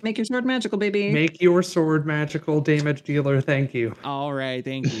 No. Make your sword magical, baby. Make your sword magical, damage dealer. Thank you. All right,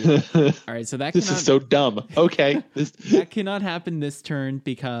 thank you. All right, so that This cannot is so dumb. Okay. that cannot happen this turn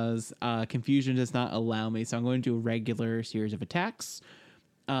because confusion does not allow me. So I'm going to do a regular series of attacks.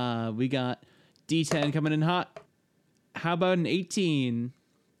 We got D10 coming in hot. How about an 18?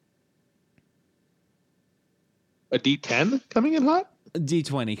 A D10 coming in hot?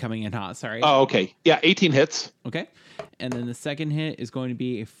 D20 coming in hot, sorry. Oh, okay. Yeah, 18 hits. Okay. And then the second hit is going to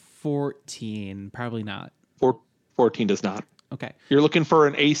be a 14. Probably not. 14 does not. Okay. You're looking for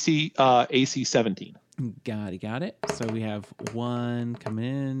an AC 17. Got it. So we have one coming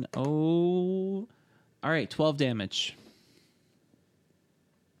in. Oh. All right, 12 damage.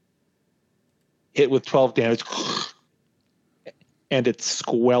 Hit with 12 damage. And it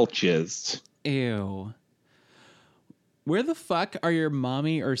squelches. Ew. Where the fuck are your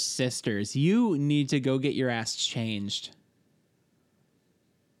mommy or sisters? You need to go get your ass changed.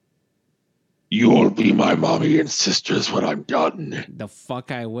 You'll be my mommy and sisters when I'm done. The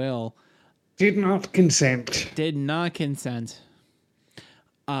fuck I will. Did not consent. Did not consent.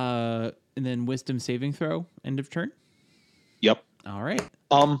 And then wisdom saving throw, end of turn. Yep. All right.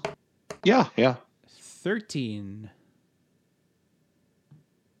 Yeah. 13.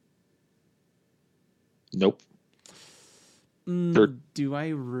 Nope. Do I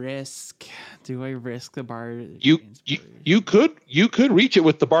risk the bar? You could reach it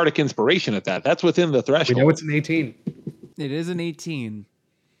with the bardic inspiration at that. That's within the We threshold. know it's an 18. It is an 18.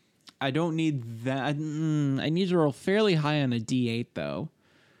 I don't need that. I need to roll fairly high on a D8 though.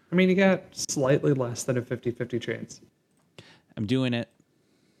 I mean, you got slightly less than a 50-50 chance. I'm doing it.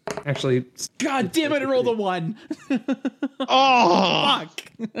 Actually, God damn it! I rolled a 1. Oh,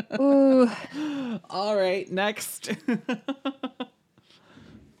 Fuck. Ooh. All right, next.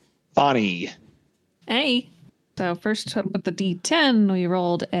 funny. Hey. So first up with the D10, we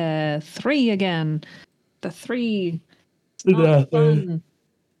rolled a 3 again. The 3. Not fun.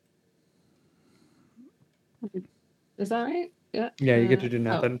 Is that right? Yeah. Yeah, you get to do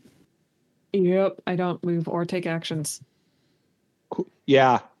nothing. Yep. I don't move or take actions.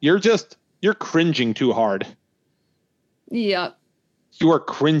 Yeah, you're cringing too hard. Yep. You are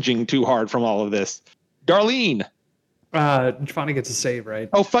cringing too hard from all of this. Darlene. Fani gets a save, right?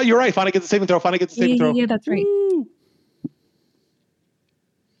 Oh, you're right. Fani gets a saving throw. Fani gets a saving throw. Yeah, that's right. Woo.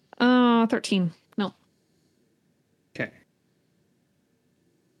 13. No. Okay.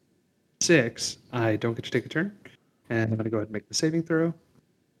 6. I don't get to take a turn. And I'm going to go ahead and make the saving throw.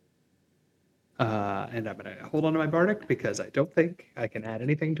 And I'm going to hold on to my bardic because I don't think I can add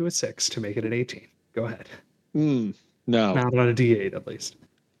anything to a 6 to make it an 18. Go ahead. No, Not on a D8 at least.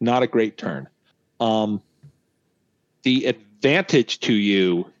 not a great turn. The advantage to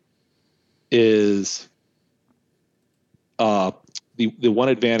you is the one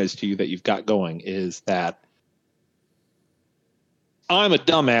advantage to you that you've got going is that I'm a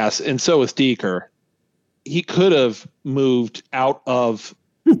dumbass and so is Deeker. He could have moved out of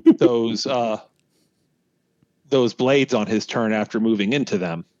those blades on his turn after moving into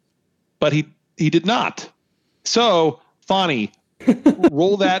them, but he did not. So Fani,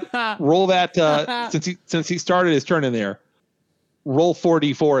 roll that since he started his turn in there. Roll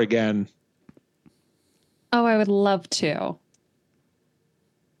 4d4 again. Oh, I would love to.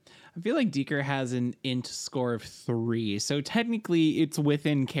 I feel like Deeker has an int score of 3, so technically it's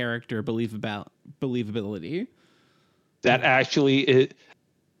within character believability. That actually is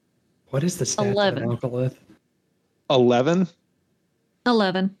What is the stat of 11. an alkaloth? 11.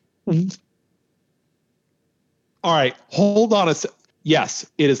 11. All right, hold on a sec. Yes,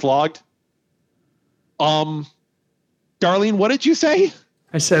 it is logged. Darlene, what did you say?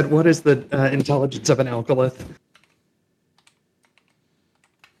 I said, what is the intelligence of an alkaloth?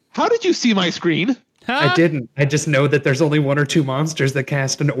 How did you see my screen? I didn't. I just know that there's only 1 or 2 monsters that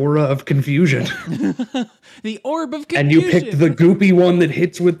cast an aura of confusion. The orb of confusion. And you picked the goopy one that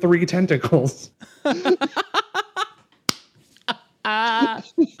hits with 3 tentacles.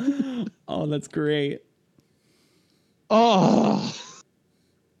 Oh, that's great. Oh,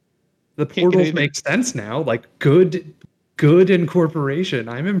 The get portals it. make sense now. Like good incorporation.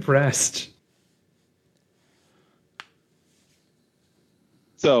 I'm impressed.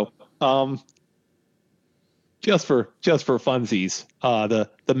 so just for funsies, the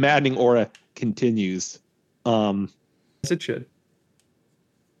maddening aura continues. Yes, it should.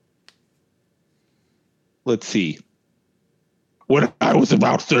 Let's see. When I was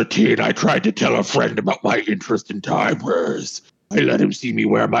about 13, I tried to tell a friend about my interest in time wares. I let him see me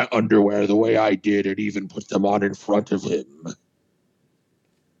wear my underwear the way I did and even put them on in front of him.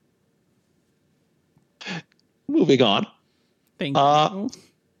 Moving on. Thank Uh,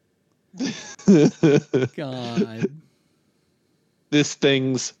 you. God. this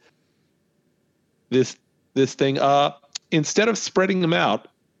thing's this thing instead of spreading them out,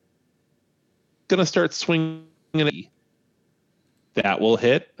 gonna start swinging. That will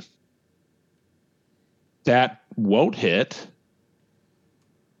hit. That won't hit.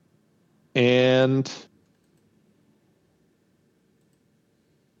 And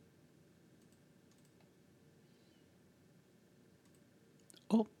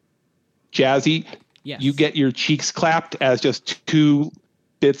Oh, Jazzy, yes. you get your cheeks clapped as just two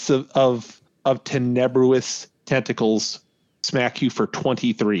bits of tenebrous tentacles smack you for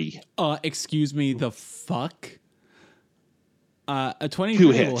 23. Excuse me, the fuck? A 23 Two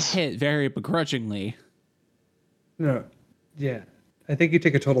will hits. hit very begrudgingly. No. Yeah. I think you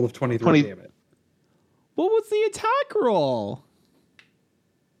take a total of 23 20 damage. What was the attack roll?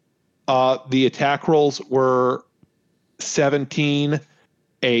 The attack rolls were 17,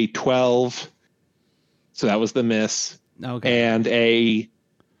 a 12, so that was the miss, Okay. and a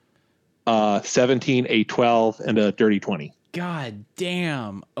 17, a 12, and a dirty 20. God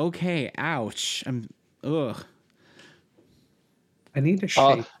damn. Okay, ouch. Ugh. I need to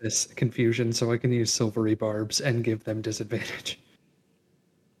shape this confusion so I can use silvery barbs and give them disadvantage.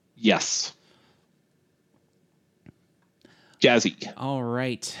 Yes. Jazzy. All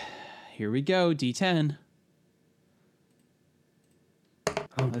right. Here we go. D10. Oh,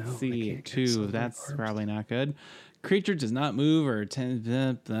 Let's no, I see. can't get 2. silvery That's barbs. probably not good. Creature does not move or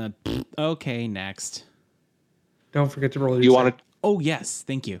okay, next. Don't forget to roll your You want to? Oh, yes.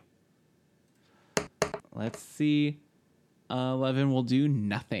 Thank you. Let's see. 11 will do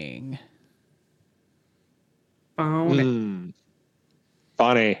nothing. phone.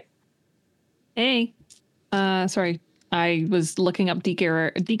 Funny. Hey. Sorry. I was looking up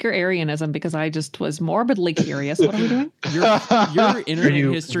Deeker Arianism because I just was morbidly curious. What are we doing? Your Are internet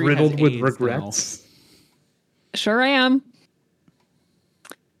you history riddled has with AIDS regrets? Sure I am.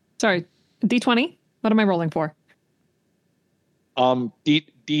 Sorry. D20. What am I rolling for?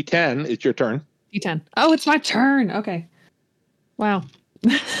 D10 is your turn. D10. Oh, it's my turn. Okay. Wow.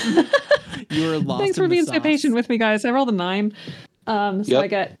 now. You were lost. Thanks in for the being so sauce. patient with me, guys. I rolled a 9. So Yep. I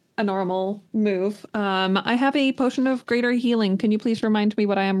get a normal move. I have a potion of greater healing. Can you please remind me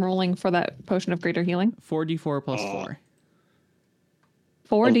what I am rolling for that potion of greater healing? 4d4 plus 4.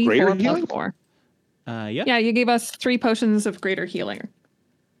 4d4 greater plus healing? 4. Yeah. Yeah, you gave us 3 potions of greater healing.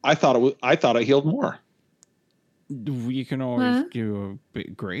 I thought it healed more. We can always Huh? do a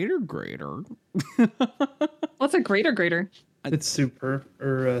bit greater. What's a greater? It's super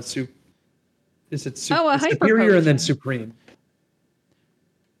or soup. Is it super? Oh, a it's hyper superior and then potion. supreme.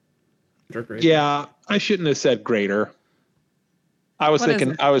 Or greater. Yeah, I shouldn't have said greater. I was What is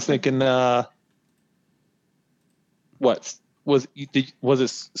thinking. it? I was thinking. What was it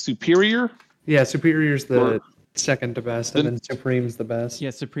superior? Yeah, superior's the Or- second to best, Then- and then supreme's the best.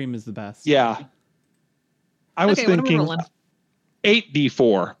 Yeah, Supreme is the best. Yeah. I was Okay, what am I thinking rolling?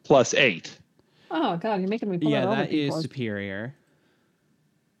 8d4 plus 8. Oh god, you're making me pull Yeah, out all that the is D4s. superior.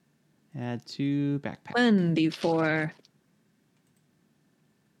 Add 2 backpack. 1d4.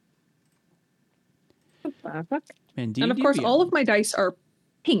 What the fuck? And of course, all of my dice are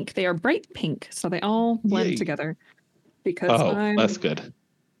pink. They are bright pink, so they all blend Yay. together. Because Oh, I'm that's good.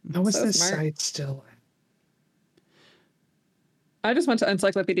 How is So this smart. site still? I just went to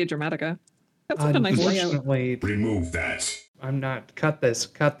Encyclopedia Dramatica. That's such a nice layout. Unfortunately, Remove that. I'm not. Cut this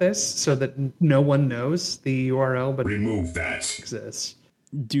so that no one knows the URL, but it Remove that. exists.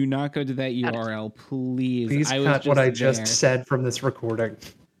 Do not go to that URL, please. Please I was cut what I there. just said from this recording.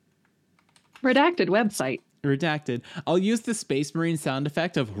 Redacted website. Redacted. I'll use the Space Marine sound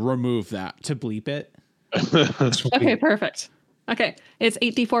effect of remove that to bleep it. Okay, perfect. Okay, it's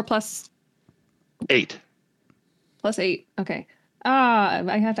 8d4 plus 8. 8. Okay.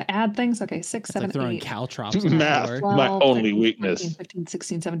 I have to add things. Okay, 6, It's like 7, throwing 8. caltrops on the Math. floor. 12, My only 13, weakness. 14, 15,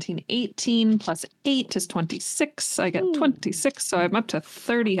 16, 17, 18 plus 8 is 26. I get 26, so I'm up to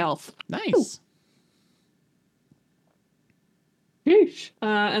 30 health. Nice.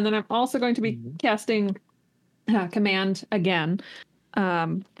 And then I'm also going to be casting command again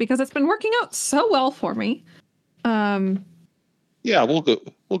because it's been working out so well for me. Yeah, we'll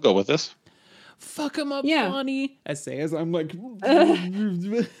go with this. Fuck him up, Yeah. Bonnie. As I'm like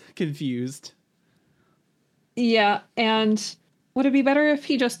confused. Yeah, and would it be better if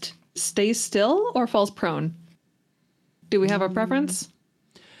he just stays still or falls prone? Do we have a preference?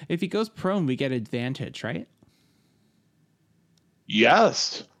 If he goes prone, we get advantage, right?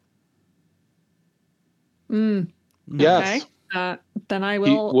 Yes. Mm, Yes. okay. Then I He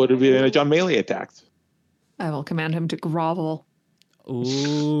will. would have advantage on melee attacks. I will command him to grovel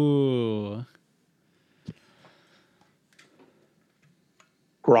Ooh.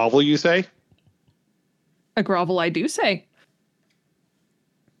 Grovel, you say? A grovel, I do say.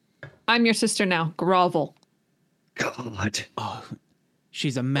 I'm your sister now. Grovel. God. Oh,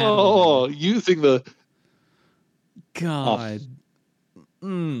 she's a mad Oh, woman. using the. God.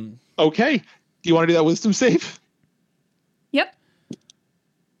 Okay. Do you want to do that wisdom save? Yep.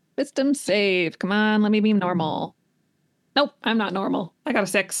 Wisdom save. Come on, let me be normal. Nope, I'm not normal. I got a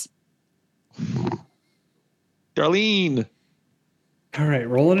 6. Darlene. All right,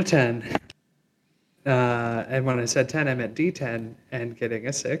 rolling a 10. And when I said 10, I meant D10 and getting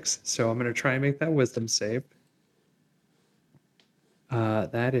a 6. So I'm going to try and make that wisdom save.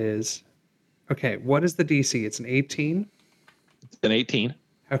 That is. Okay, what is the DC? It's an 18. It's an 18.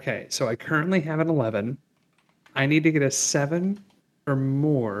 Okay, so I currently have an 11. I need to get a 7 or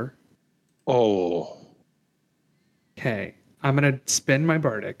more. Oh. Okay, I'm going to spin my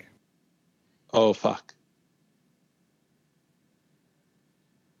Bardic. Oh, fuck.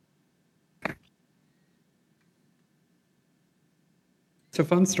 It's a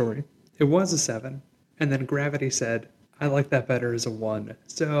fun story. It was a 7, and then Gravity said, I like that better as a 1.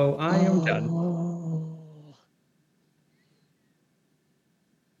 So I am done.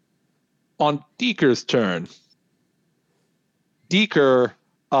 On Deeker's turn. Deeker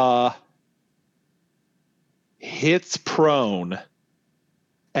hits prone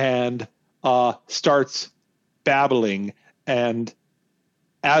and starts babbling. And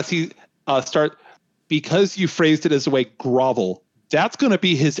as he because you phrased it as a way grovel, that's going to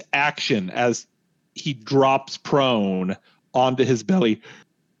be his action as he drops prone onto his belly.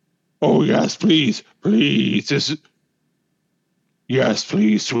 Oh, yes, please, please. Yes,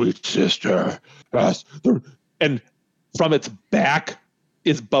 please, sweet sister. Yes. And from its back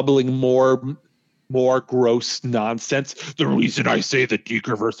is bubbling more gross nonsense. The reason I say the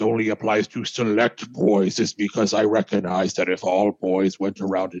Deekerverse only applies to select boys is because I recognize that if all boys went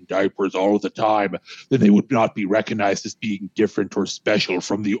around in diapers all the time, then they would not be recognized as being different or special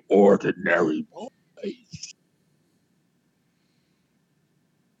from the ordinary boys.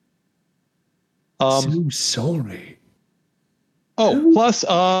 So sorry. Oh, plus,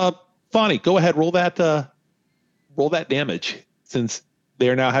 Fonnie, go ahead, roll that damage, since they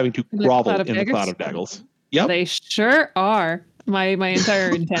are now having to grovel in the cloud of daggers. Yep. They sure are. My entire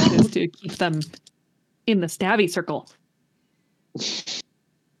intent is to keep them in the stabby circle. 7,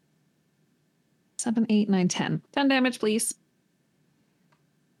 8, 9, 10. 10 damage, please.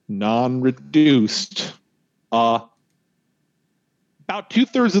 Non-reduced. About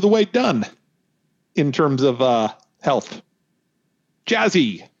 2/3 of the way done in terms of health.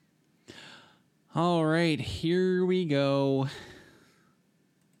 Jazzy. All right, here we go.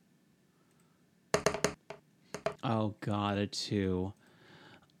 Oh God, a 2.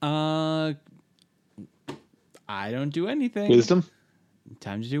 I don't do anything. Wisdom.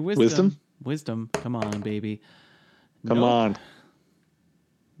 Time to do wisdom. Wisdom. Come on, baby. Come on.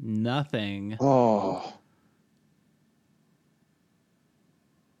 Nothing. Oh.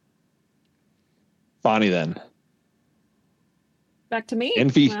 Fonnie then. Back to me.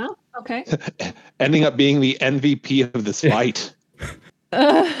 Envy. Wow. Okay. Ending up being the MVP of this fight.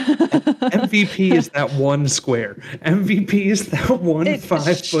 MVP is that one square. MVP is that one It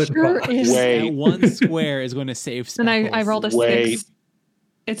 5-foot sure box. is. Wait. That one square is going to save And Speckles. I rolled a Wait. 6.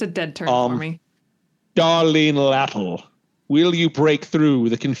 It's a dead turn for me. Darlene Lattle, will you break through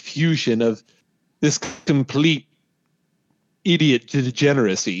the confusion of this complete idiot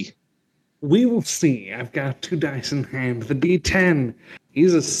degeneracy? We will see. I've got 2 dice in hand. The D10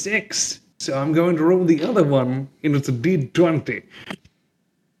 is a 6, so I'm going to roll the other one, and it's a D20.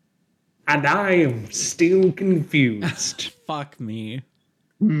 And I am still confused. Fuck me.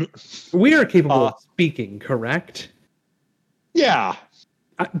 We are capable of speaking, correct? Yeah.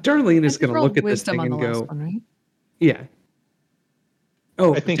 Darlene is I going to rolled look at this wisdom thing on and the go, last one, right? yeah.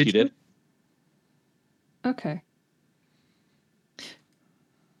 Oh, I think you did. Okay.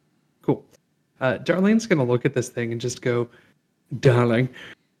 Cool. Darlene's going to look at this thing and just go, darling,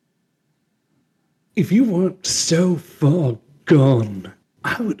 if you weren't so far gone,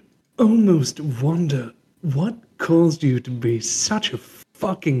 I would almost wonder what caused you to be such a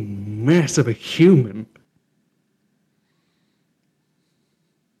fucking mess of a human.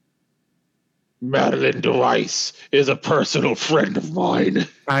 Madeline Device is a personal friend of mine.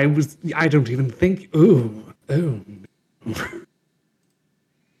 I don't even think, oh.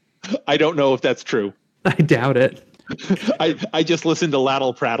 I don't know if that's true. I doubt it. I just listened to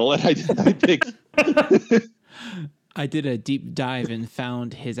Lattle Prattle, and I think I did a deep dive and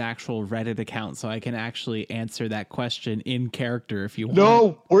found his actual Reddit account, so I can actually answer that question in character if you want.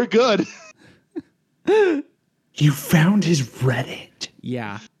 No, we're good. You found his Reddit.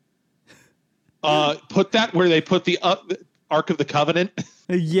 Yeah. Put that where they put the Ark of the Covenant.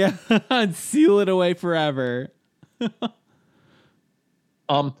 Yeah. And seal it away forever.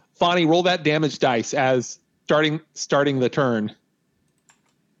 Fonnie, roll that damage dice as starting the turn.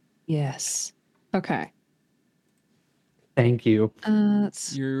 Yes. Okay. Thank you.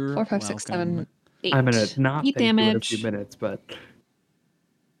 It's You're 4, 5, 6, 7, welcome. 8. I'm gonna not Eight thank you in a damage. few minutes, but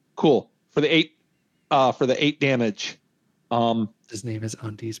Cool. For the 8 damage. his name is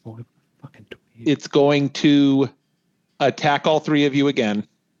Undies Boy. Fucking tweet. It's going to attack all three of you again.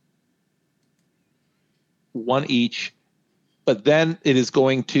 One each. But then it is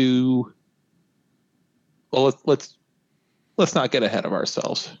going to, well, let's not get ahead of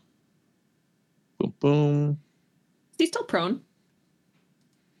ourselves. Boom, boom. Is he still prone?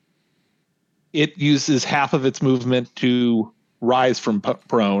 It uses half of its movement to rise from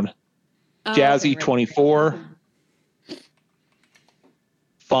prone. Jazzy, 24.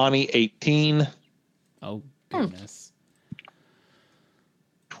 Fonnie, 18. Oh, goodness.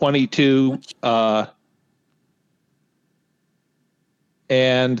 22.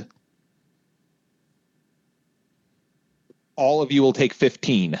 And all of you will take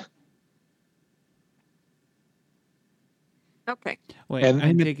 15. Okay. Wait, And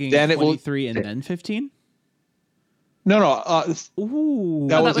I'm taking then it will- 23 and then 15? No. Ooh.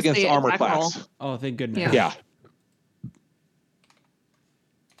 That that was was against the armor attack class. roll. Oh, thank goodness. Yeah.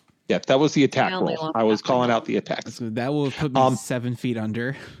 Yeah, that was the attack I only roll. lost I was half my calling health. out the attacks. So that will put me 7 feet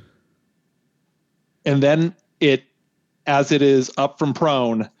under. And then as it is up from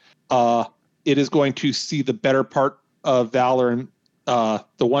prone, it is going to see the better part of Valor. And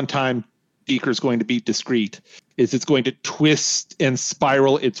the one time Beaker's going to be discreet is it's going to twist and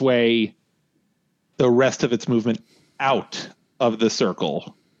spiral its way the rest of its movement out of the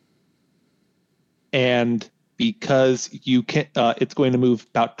circle. And because you can, it's going to move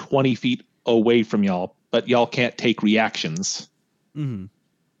about 20 feet away from y'all, but y'all can't take reactions. Mm-hmm.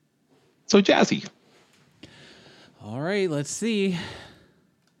 So Jazzy. All right, let's see.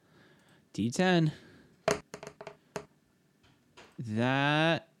 D10.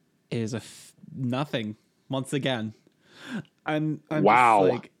 That is nothing once again. I'm Wow.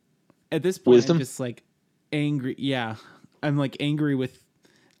 just like, at this point, Wisdom? I'm just like angry. Yeah, I'm like angry with.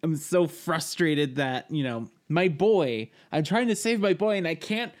 I'm so frustrated that my boy. I'm trying to save my boy, and I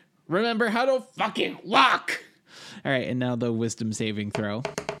can't remember how to fucking walk. All right, and now the wisdom saving throw.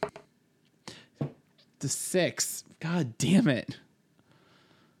 The 6. God damn it.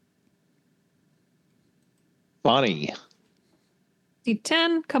 Funny.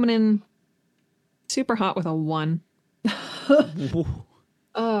 D10 coming in super hot with a 1.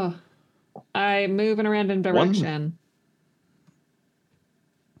 Oh, I move in a random direction.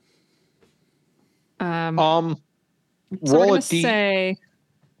 So I'm Roll gonna a D. say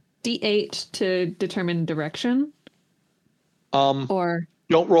D8 to determine direction, or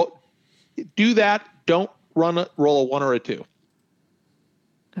Don't roll. Do that. Don't roll a 1 or a 2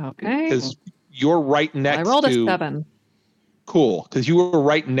 okay. because you're right next. I rolled to a 7. Cool, because you were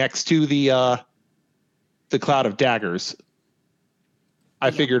right next to the cloud of daggers.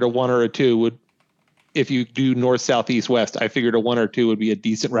 I figured a 1 or a 2 would, if you do north, south, east, west. I figured a 1 or 2 would be a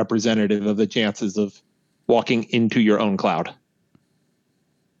decent representative of the chances of walking into your own cloud.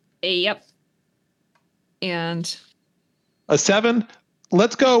 Yep. And A 7.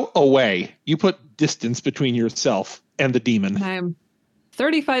 Let's go away. You put distance between yourself and the demon. I'm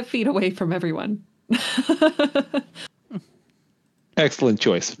 35 feet away from everyone. Excellent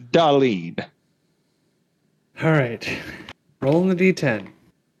choice, Darlene. All right. Rolling the D10.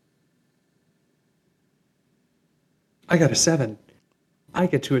 I got a 7. I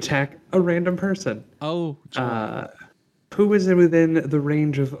get to attack a random person. Oh, joy. Who is within the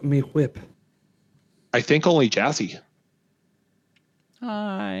range of me whip? I think only Jazzy.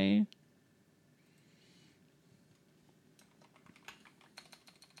 Hi.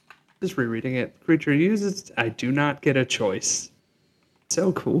 Just rereading it. Creature uses. I do not get a choice.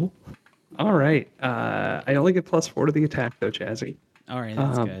 So cool. All right. I only get +4 to the attack though, Jazzy. All right,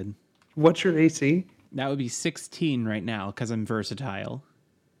 that's good. What's your AC? That would be 16 right now because I'm versatile.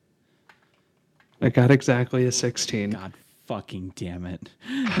 I got exactly a 16. God fucking damn it.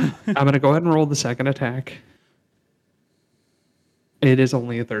 I'm gonna go ahead and roll the second attack. It is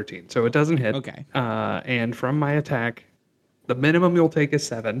only a 13, so it doesn't hit. Okay. And from my attack, the minimum you'll take is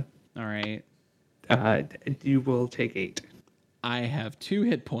 7. All right. You will take 8. I have 2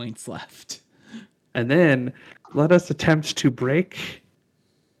 hit points left. And then let us attempt to break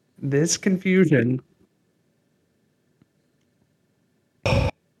this confusion.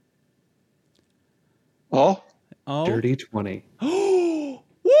 Oh, Oh. Dirty 20. Woo!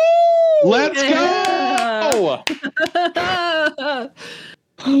 let's Yeah. go!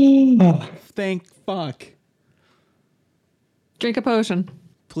 Thank fuck. Drink a potion.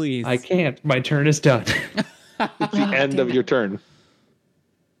 Please. I can't. My turn is done. It's the end of your turn.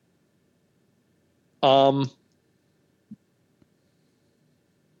 I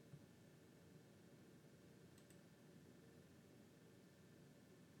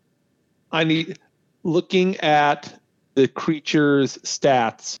need looking at the creature's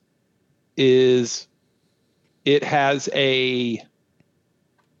stats is it has a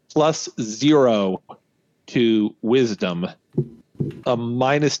 +0 to wisdom, a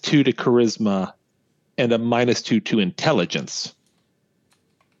 -2 to charisma, and a -2 to intelligence.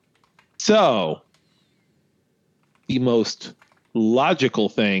 So the most logical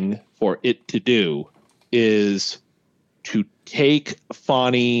thing for it to do is to take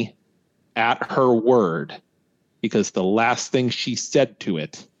Fani at her word, because the last thing she said to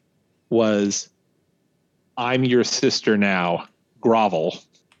it was, "I'm your sister now, grovel."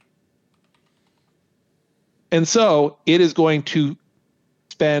 And so it is going to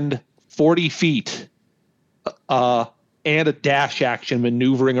spend 40 feet and a dash action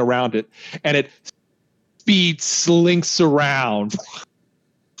maneuvering around it, and it speed slinks around.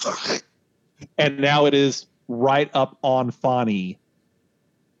 And now it is right up on Fani,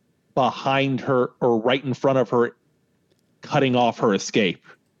 behind her or right in front of her, cutting off her escape.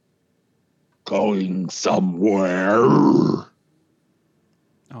 Going somewhere. Oh,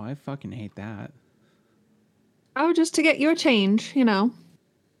 I fucking hate that. Oh, just to get your change, you know.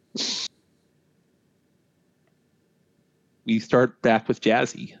 We start back with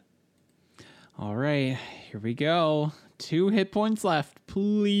Jazzy. All right, here we go. 2 hit points left,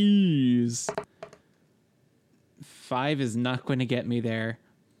 please. 5 is not going to get me there.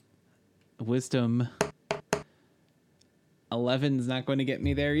 Wisdom. 11 is not going to get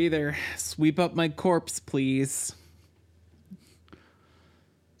me there either. Sweep up my corpse, please.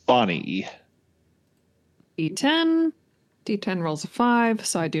 Fani. D10. D10 rolls a 5,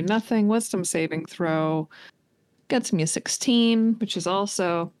 so I do nothing. Wisdom saving throw gets me a 16, which is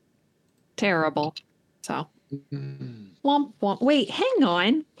also terrible. So, womp womp. Wait, hang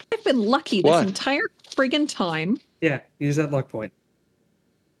on. I've been lucky this What? entire friggin' time. Yeah, use that luck point.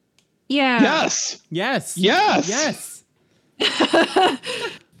 Yeah. Yes. Yes. Yes. Yes.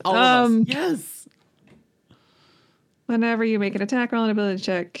 All of us. Yes. Whenever you make an attack roll and ability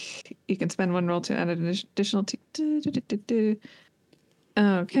check, you can spend 1 roll to add an additional.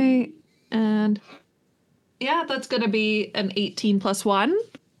 Okay, and yeah, that's gonna be an 18 plus 1.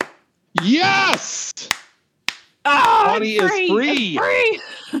 Yes. Oh, Fani is free. Free.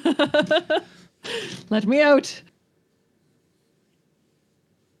 Let me out.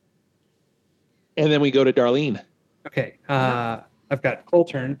 And then we go to Darlene. Okay, I've got full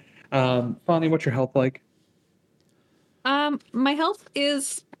turn. Fani, what's your health like? My health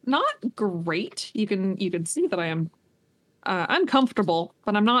is not great. You can see that I am uncomfortable,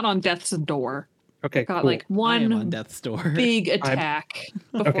 but I'm not on death's door. Okay, Got cool. like I am one on death's door. big attack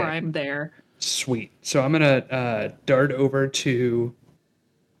before okay. I'm there. Sweet. So I'm gonna dart over to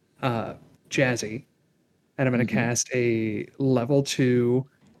Jazzy, and I'm gonna cast a level 2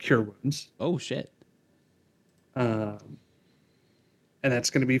 Cure Wounds. Oh shit. And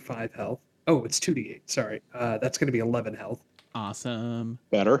that's gonna be 5 health. Oh, it's 2d8. Sorry. That's gonna be 11 health. Awesome.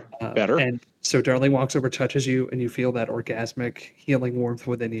 Better. Better. And so Darlene walks over, touches you, and you feel that orgasmic healing warmth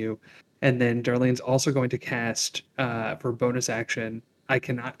within you. And then Darlene's also going to cast for bonus action. I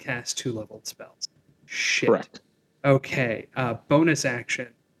cannot cast 2-leveled spells. Shit. Correct. Okay. Bonus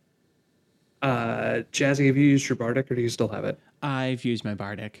action. Jazzy, have you used your bardic, or do you still have it? I've used my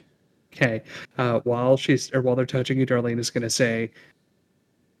bardic. Okay. While they're touching you, Darlene is going to say,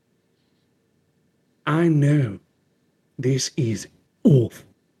 "I know this is awful.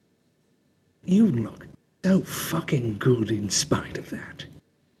 You look so fucking good in spite of that."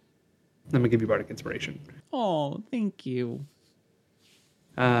 Let me give you bardic inspiration. Oh, thank you.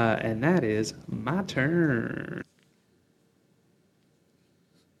 And that is my turn.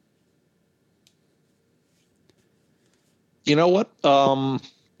 You know what?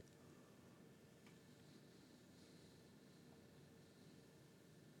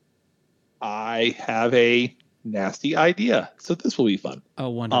 I have a nasty idea, so this will be fun. Oh,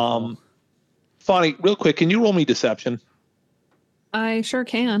 wonderful. Fani, real quick, can you roll me deception? I sure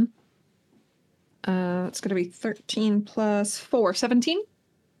can. It's going to be 13 plus 4, 17.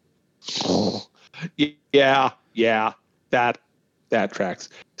 Yeah, that tracks.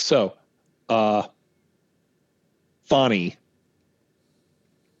 So, Fani,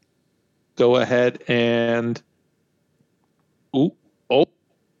 go ahead and will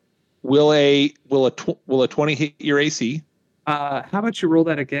a 20 hit your AC? How about you roll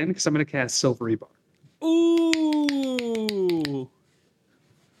that again? Because I'm going to cast Silvery Bar. Ooh.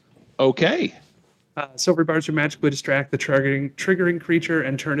 Okay. Silvery bars will magically distract the triggering creature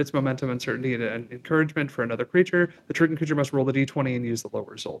and turn its momentum, uncertainty, into an encouragement for another creature. The triggering creature must roll the d20 and use the lower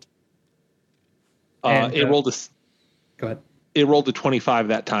result. It rolled a. Go ahead. It rolled a 25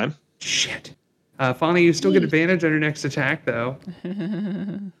 that time. Shit. Fani, you still get advantage on your next attack, though.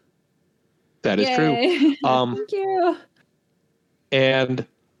 That is true. Thank you. And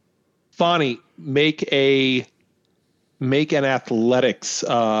Fani, make an athletics.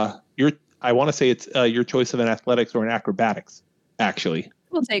 I want to say it's your choice of an athletics or an acrobatics. Actually,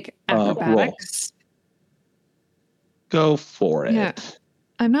 We'll take acrobatics. Go for it. Yeah.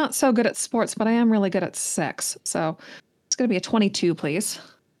 I'm not so good at sports, but I am really good at sex. So it's going to be a 22, please.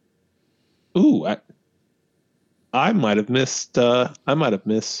 Ooh, I might have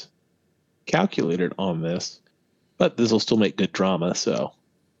miscalculated on this, but this will still make good drama. So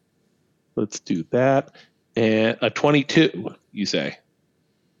let's do that. And a 22, you say?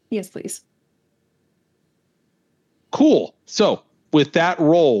 Yes, please. Cool. So with that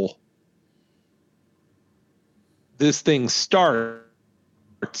roll, this thing starts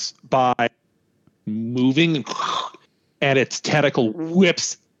by moving, and its tentacle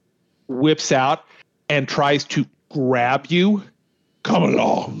whips out and tries to grab you. Come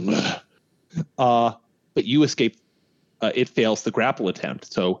along. But you escape. It fails the grapple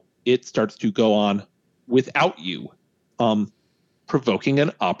attempt, so it starts to go on without you, provoking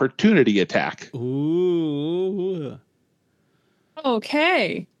an opportunity attack. Ooh.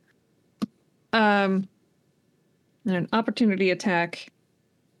 Okay. And an opportunity attack.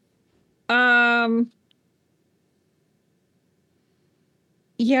 Yeah,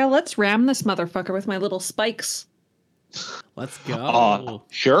 let's ram this motherfucker with my little spikes. Let's go.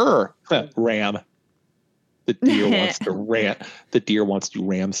 Sure. Ram. The deer wants to ram. The deer wants to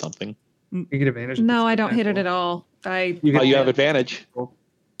ram something. You get advantage. No, I don't hit it at all. You have advantage.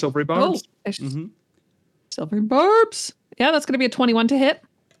 Silvery barbs. Silvery barbs. Yeah, that's going to be a 21 to hit.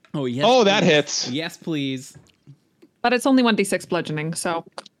 Oh, yes. Oh, that please. hits. Yes, please. But it's only 1d6 bludgeoning, so.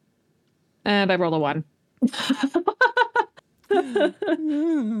 And I roll a 1.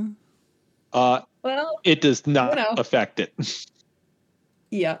 Well, it does not affect it.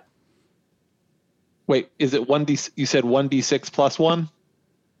 Yeah. Wait, is it 1d? You said 1d6 plus 1?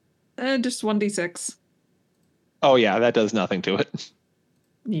 Just 1d6. Oh yeah, that does nothing to it.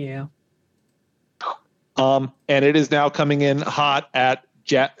 Yeah. And it is now coming in hot at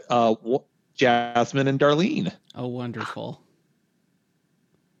Jasmine and Darlene. Oh, wonderful.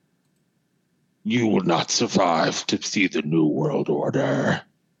 You will not survive to see the New World Order.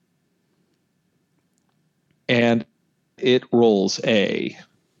 And it rolls a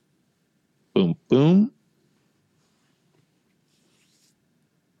boom, boom.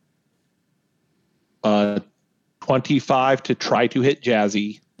 25 to try to hit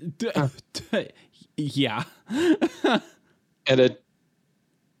Jazzy. Yeah. and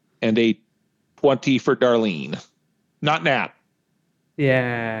a 20 for Darlene. Not Nat.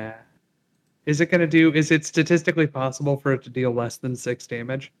 Yeah. Is it statistically possible for it to deal less than 6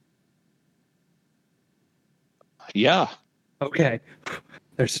 damage? Yeah. Okay.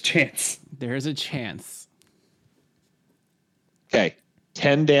 There's a chance. There's a chance. Okay.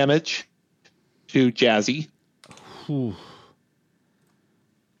 10 damage to Jazzy. Whew.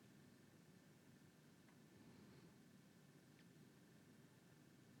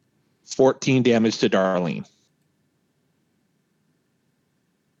 $14 damage to Darlene.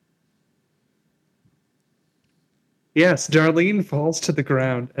 Yes, Darlene falls to the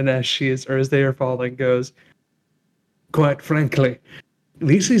ground, and as they are falling, goes, "Quite frankly,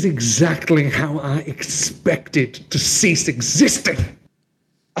 this is exactly how I expected to cease existing."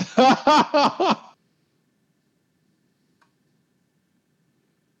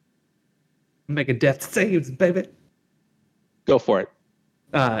 Make a death saves, baby. Go for it.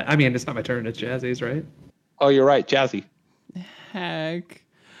 I mean, it's not my turn. It's Jazzy's, right? Oh, you're right, Jazzy. Heck.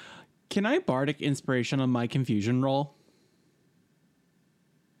 Can I bardic inspiration on my confusion roll?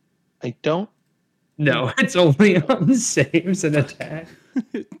 I don't. No, it's only on saves and attack.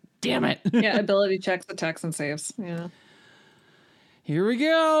 Damn it. Yeah, ability checks, attacks, and saves. Yeah. Here we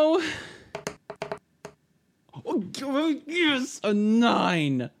go. Oh, yes, a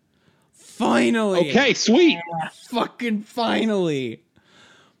 9. Finally. Okay, sweet. Fucking finally.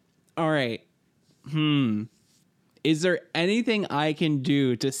 All right. Is there anything I can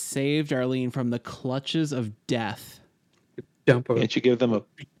do to save Darlene from the clutches of death? Dump a, Can't you give them a dump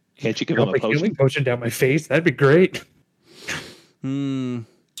a potion? healing potion down my face. That'd be great. I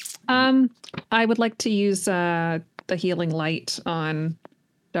would like to use the healing light on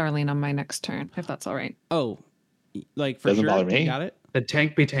Darlene on my next turn, if that's all right. Oh, like for Doesn't sure. bother me. You got it. The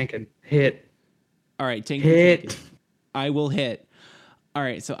tank be tanking. Hit. All right, tank. Hit. I will hit. All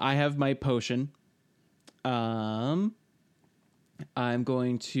right, so I have my potion. I'm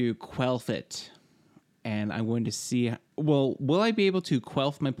going to quelf it, and I'm going to see. Well, will I be able to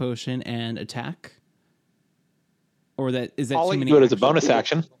quelf my potion and attack? Or is that I'll too let you many do it as a actions? bonus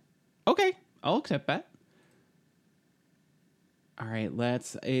action. Okay, I'll accept that. All right,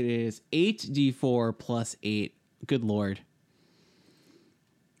 it is 8d4 plus 8. Good lord.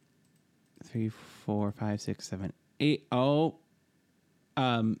 3, 4, 5, 6, 7, 8. Oh.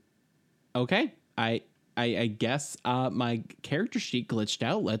 Okay. I guess my character sheet glitched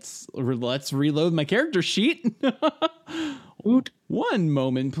out. Let's reload my character sheet. One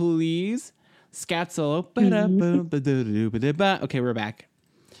moment, please. Scat solo. Okay, we're back.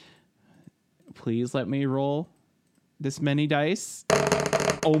 Please let me roll this many dice.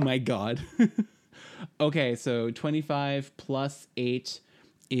 Oh my god. Okay, so 25 plus 8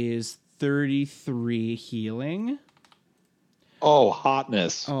 is 33 healing. Oh,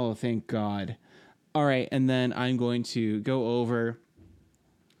 hotness. Oh, thank God. All right, and then I'm going to go over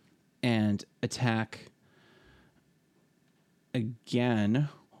and attack again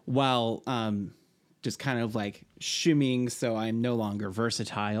while just kind of like shimmying so I'm no longer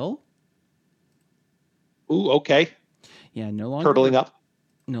versatile. Ooh, okay. Yeah, no longer Turtling up.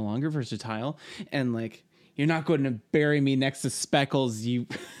 No longer versatile. And like, you're not going to bury me next to Speckles, you...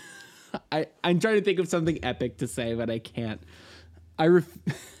 I'm trying to think of something epic to say, but I can't. I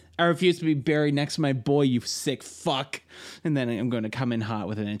refuse to be buried next to my boy, you sick fuck. And then I'm going to come in hot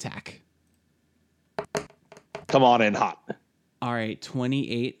with an attack. Come on in hot. All right,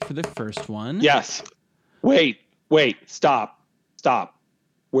 28 for the first one. Yes. Wait. Stop.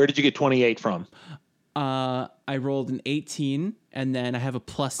 Where did you get 28 from? I rolled an 18, and then I have a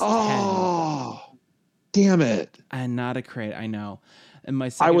plus 10. Oh, damn it. And not a crit, I know. And my I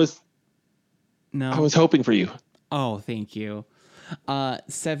second... was hoping for you. Oh, thank you.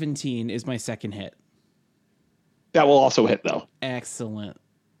 17 is my second hit. That will also hit, though. Excellent.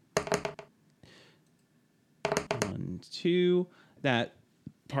 1, 2. That,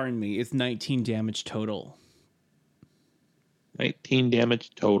 pardon me, is 19 damage total. 19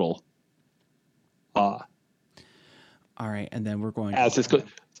 damage total. All right, and then we're going. As this goes.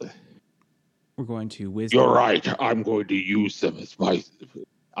 We're going to wisdom. You're right. I'm going to use them as my.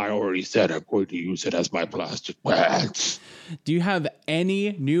 I already said I'm going to use it as my plastic bags. Do you have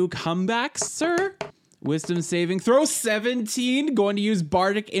any new comebacks, sir? Wisdom saving throw 17. Going to use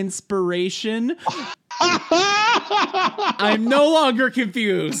bardic inspiration. I'm no longer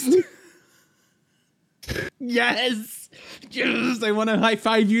confused. Yes. Yes, I want to high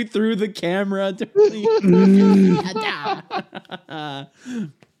five you through the camera.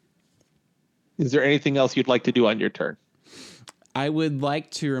 Is there anything else you'd like to do on your turn? I would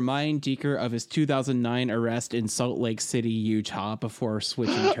like to remind Deeker of his 2009 arrest in Salt Lake City, Utah, before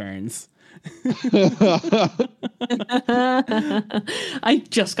switching turns. I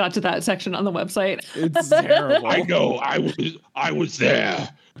just got to that section on the website. It's terrible. I know. I was there.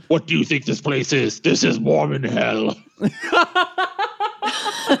 What do you think this place is? This is Mormon hell. That's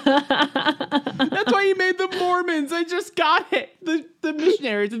why you made the Mormons. I just got it. The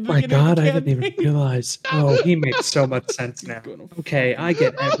missionaries. At the My beginning of God, the I didn't even campaign. realize. Oh, he makes so much sense now. Okay, I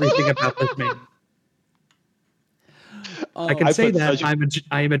get everything about this man. I can I say put that such-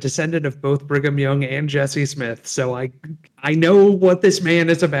 I am a descendant of both Brigham Young and Jesse Smith, so I know what this man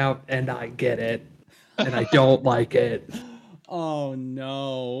is about, and I get it, and I don't like it. Oh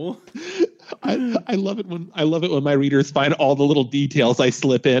no. I love it when my readers find all the little details I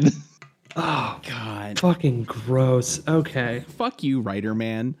slip in. Oh, God. fucking gross. Okay. Fuck you, writer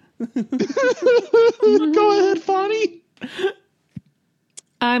man. Go ahead, Fonnie.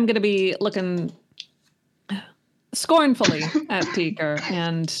 I'm going to be looking scornfully at Deeker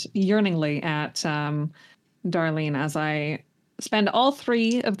and yearningly at Darlene as I spend all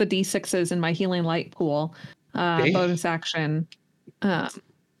 3 of the D6s in my healing light pool Okay. bonus action to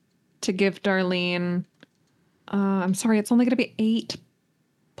give Darlene. I'm sorry, it's only going to be 8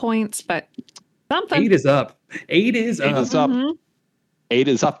 points, but something. 8 is up. 8 is Eight up. is up. Mhm. 8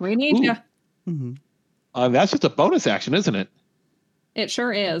 is up. We need Ooh. you. That's just a bonus action, isn't it? It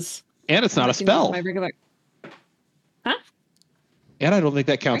sure is. And it's not a Working on spell. my regular. Huh? And I don't think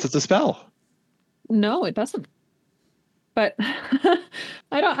that counts as a spell. No, it doesn't. But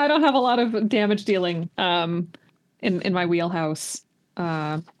I don't have a lot of damage dealing in my wheelhouse.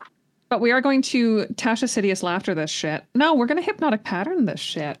 But we are going to Tasha Sidious Laughter this shit. No, we're gonna Hypnotic Pattern this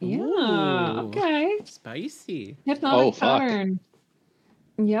shit. Yeah. Ooh. Okay. Spicy. Hypnotic fuck. Pattern.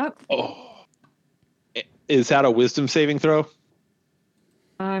 Yep. Oh, is that a wisdom saving throw?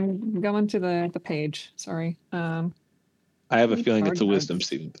 I'm going to the page. Sorry. I have a Any feeling it's a card wisdom cards?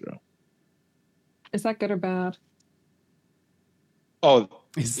 saving throw. Is that good or bad? Oh,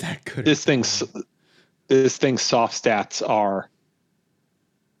 Is that good? this thing's soft stats are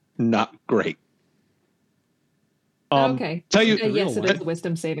not great. Okay. Tell you, Yes, it one. is a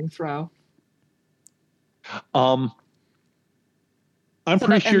wisdom saving throw. I'm So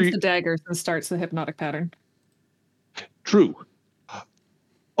pretty that sure. ends the daggers and starts the Hypnotic Pattern. True.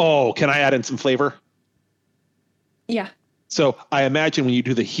 Oh, can I add in some flavor? Yeah. So I imagine when you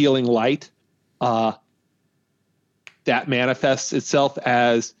do the healing light, that manifests itself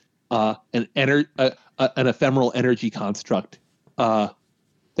as an ephemeral energy construct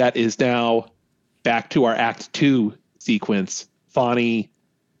that is now back to our Act 2 sequence. Fani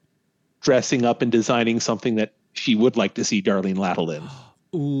dressing up and designing something that she would like to see Darlene Lattle in.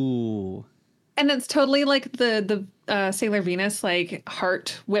 Ooh. And it's totally like the Sailor Venus like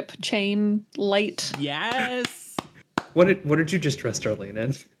heart whip chain light. Yes. What did you just dress Darlene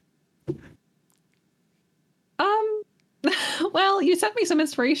in? Well, you sent me some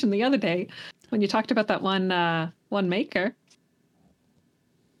inspiration the other day when you talked about that one maker.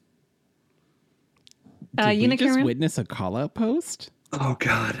 Did we just Unicorn? witness a call out post? Oh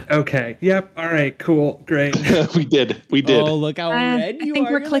God. Okay. Yep. All right. Cool. Great. we did. Oh, look how I red you think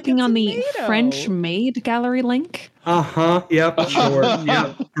are. we're You're clicking like a on the tomato. French made gallery link. Uh-huh. Yep. Sure.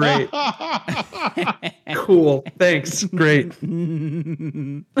 Yep. Great. Cool. Thanks. Great.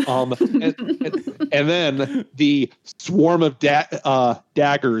 and then the swarm of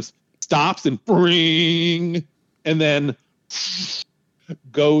daggers stops and bring, and then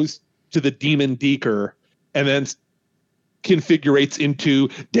goes to the demon deaker, and then configurates into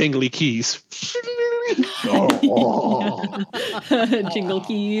dangly keys. Jingle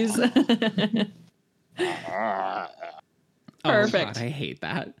keys. Oh, Perfect. God, I hate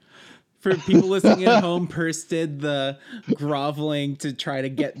that. For people listening at home, Purse did the groveling to try to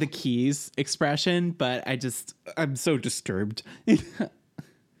get the keys expression, but I'm so disturbed. I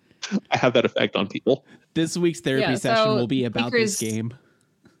have that effect on people. This week's therapy Yeah, session so will be about this Deaker's- game.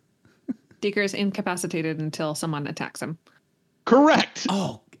 Deaker is incapacitated until someone attacks him. Correct.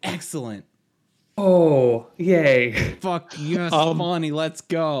 Oh, excellent. Oh, yay. Fuck yes, Bonnie, let's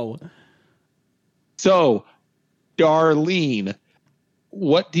go. So, Darlene,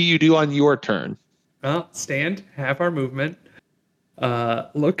 what do you do on your turn? Well, stand, half our movement.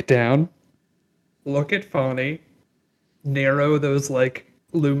 Look down. Look at Fani. Narrow those like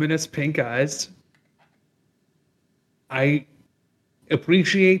luminous pink eyes. I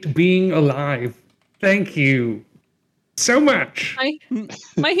appreciate being alive. Thank you so much.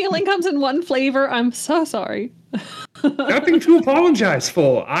 My healing comes in one flavor. I'm so sorry. Nothing to apologize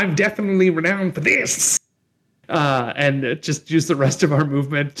for. I'm definitely renowned for this. And just use the rest of our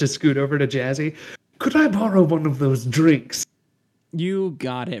movement to scoot over to Jazzy. Could I borrow one of those drinks? You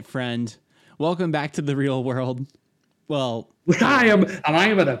got it, friend. Welcome back to the real world. Well, I am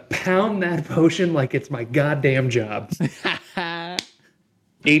gonna pound that potion like it's my goddamn job.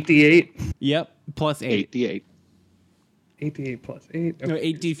 8d8. yep, plus 8. 8d8. 8d8 plus 8. No,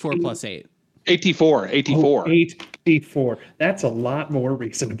 8d4 plus 8. 84. Oh, 8d4. That's a lot more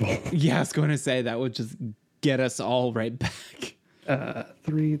reasonable. Yeah, I was going to say that would just get us all right back.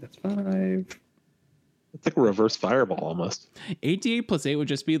 3, that's 5. It's like a reverse fireball almost. 8d8 plus 8 would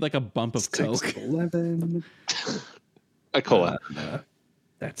just be like a bump of 6, coke. 11. I call that.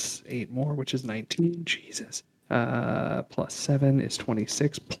 That's 8 more, which is 19. Jesus. Plus 7 is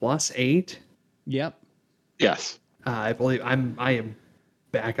 26. Plus 8. Yep. Yes. I believe I am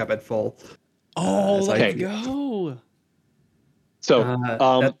back up at full. Oh, so let's I- go. So,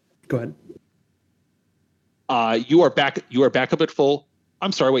 Go ahead. you are back. You are back up at full.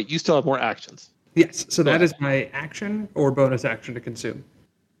 I'm sorry. Wait. You still have more actions. Yes. So that ahead. is my action or bonus action to consume.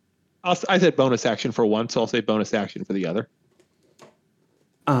 I said bonus action for one, so I'll say bonus action for the other.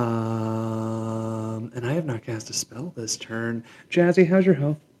 And I have not cast a spell this turn. Jazzy, how's your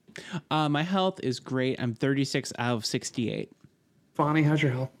health? My health is great. I'm 36 out of 68. Fani, how's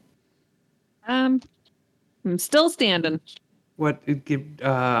your health? I'm still standing. I'm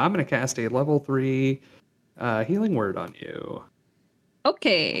gonna cast a level 3 healing word on you.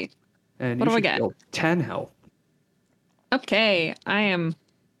 Okay. And What you do I should get? heal 10 health. Okay. I am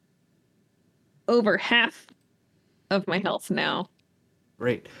over half of my health now.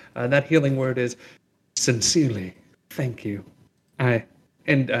 Great. That healing word is sincerely. Thank you. And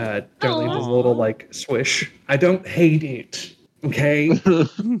Darlene does a little like swish. I don't hate it. Okay.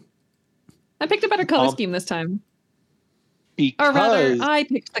 I picked a better color scheme this time. Or rather, I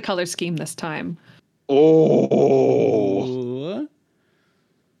picked the color scheme this time. Oh.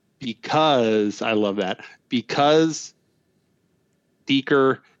 Because I love that. Because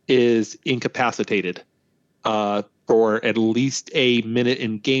Deeker is incapacitated for at least a minute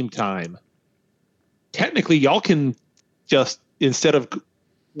in game time. Technically, y'all can just, instead of,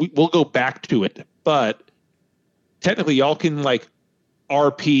 we'll go back to it, but technically y'all can like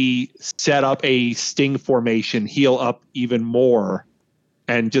RP, set up a sting formation, heal up even more,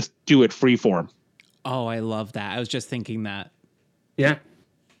 and just do it freeform. Oh, I love that. I was just thinking that. Yeah.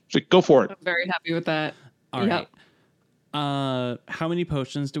 So go for it. I'm very happy with that. All right. How many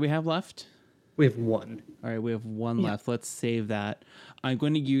potions do we have left? We have one. All right, we have one left. Let's save that. I'm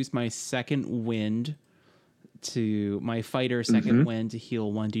going to use my second wind to my fighter second wind to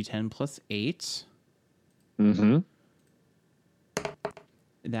heal 1d10 plus 8. Mm-hmm.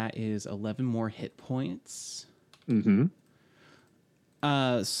 That is 11 more hit points. Mm-hmm.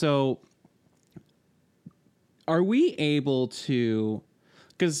 So are we able to,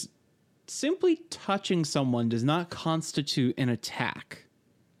 because simply touching someone does not constitute an attack,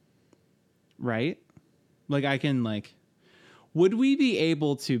 right? Like I can like, would we be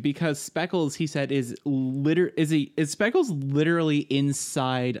able to, because Speckles, he said, is Speckles literally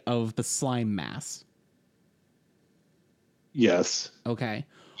inside of the slime mass? Yes. Okay.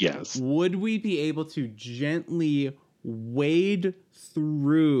 Yes. Would we be able to gently wade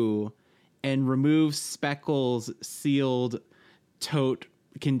through and remove Speckles' sealed tote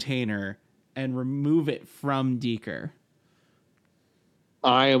container and remove it from Deeker?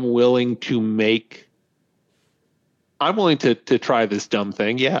 I am willing to try this dumb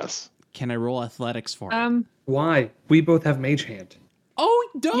thing. Yes. Can I roll athletics for it? Why? We both have mage hand. Oh,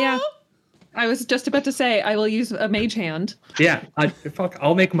 duh! Yeah. I was just about to say I will use a mage hand. Yeah.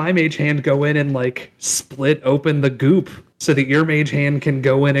 I'll make my mage hand go in and like split open the goop so that your mage hand can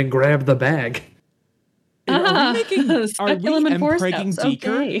go in and grab the bag. Are we Speculum and empregging forceps.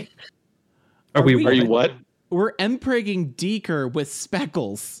 Deeker? Okay. Are you what? We're empregging Deeker with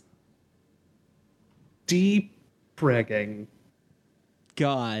Speckles. Deep pregging.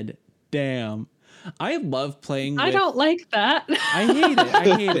 God damn. I love playing with... I don't like that. I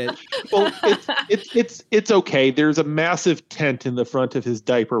hate it. Well, it's okay. There's a massive tent in the front of his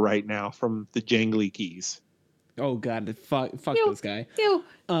diaper right now from the jangly keys. Oh god, fuck Ew. this guy. Ew.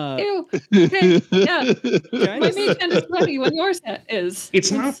 Ew. Okay. Yeah. My Guys, mage hand is ready when yours is.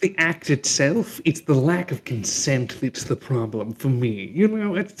 It's not the act itself, it's the lack of consent that's the problem for me. You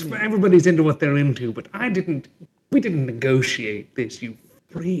know, everybody's into what they're into, but we didn't negotiate this, you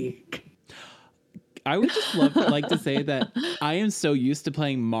freak. I would just like to say that I am so used to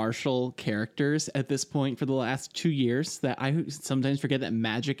playing martial characters at this point for the last 2 years that I sometimes forget that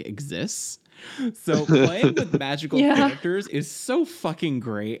magic exists. So playing with magical characters is so fucking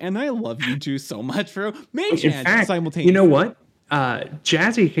great, and I love you two so much for mage hand simultaneously. You know what?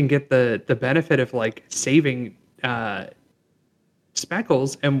 Jazzy can get the benefit of like saving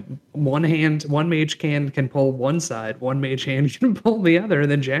Speckles, and one mage can pull one side, one mage hand can pull the other,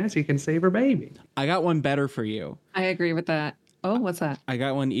 and then Jazzy can save her baby. I got one better for you. I agree with that. Oh, what's that? I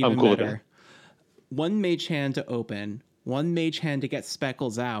got one even cool with better. One mage hand to open, one mage hand to get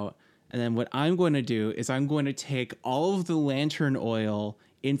Speckles out, and then what I'm going to do is I'm going to take all of the lantern oil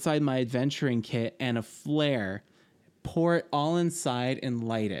inside my adventuring kit and a flare, pour it all inside, and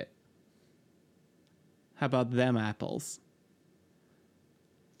light it. How about them apples?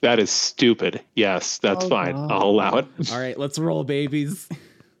 That is stupid. Yes, that's fine. God. I'll allow it. All right, let's roll, babies.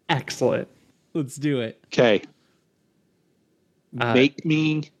 Excellent. Let's do it. Okay. Make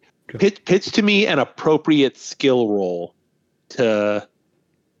me pitch to me an appropriate skill roll to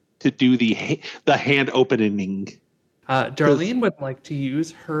do the hand opening. Darlene would like to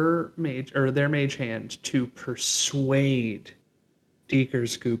use her mage or their mage hand to persuade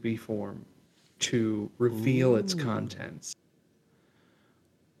Deeker's goopy form to reveal its contents.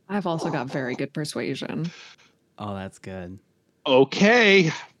 I've also got very good persuasion. Oh, that's good. Okay.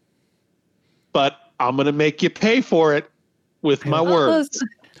 But I'm going to make you pay for it with my words.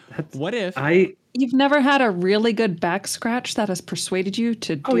 What if You've never had a really good back scratch that has persuaded you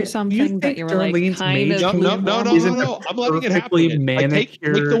to do something that you were like kind of... No. I'm letting it happen. Like, take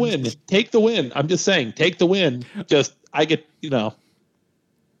the win. Take the win. I'm just saying, take the win. Just, I get,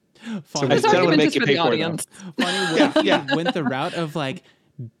 Fine. This argument is for the audience. Funny, what if you went the route of like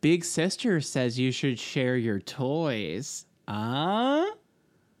Big sister says you should share your toys. It's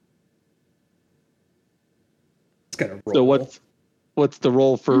gonna roll. So what's the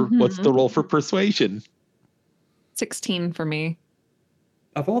roll for persuasion? 16 for me.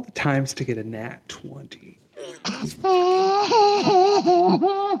 Of all the times to get a nat 20. Let's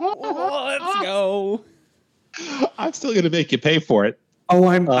go. I'm still gonna make you pay for it. Oh,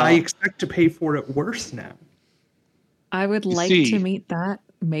 I expect to pay for it worse now. I would like see. to meet that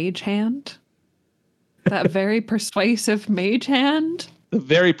mage hand. That very persuasive mage hand. The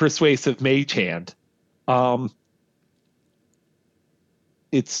very persuasive mage hand.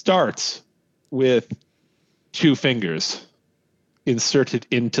 It starts with 2 fingers inserted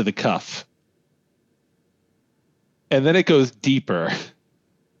into the cuff. And then it goes deeper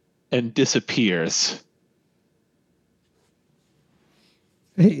and disappears.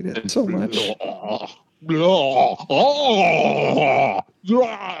 I hate it so much.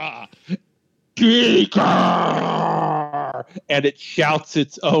 Deeker! And it shouts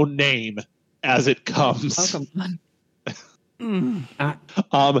its own name as it comes. Welcome.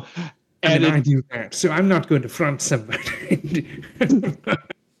 And I do that, so I'm not going to front somebody.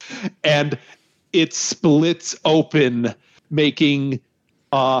 and it splits open, making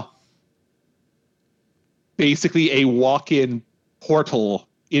basically a walk-in portal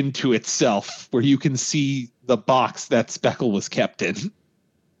into itself, where you can see the box that Speckle was kept in.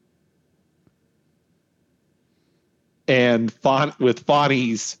 And with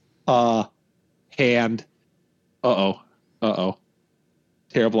Fonny's hand, terrible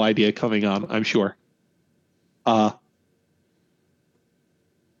idea coming on, I'm sure.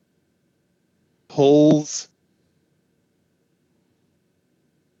 Pulls.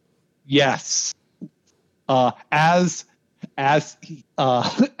 Yes. As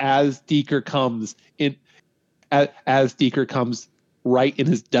Deeker comes in, as Deeker comes right in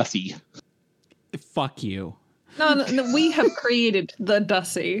his Dussie. Fuck you. No, we have created the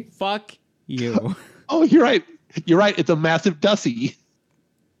Dussie. Fuck you. Oh, you're right. You're right. It's a massive Dussie.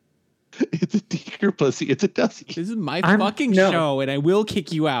 It's a Deeker pussy. It's a Dussie. This is my fucking show, and I will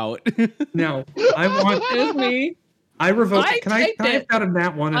kick you out. No, I want. Excuse me. I revoke. I Can I have got a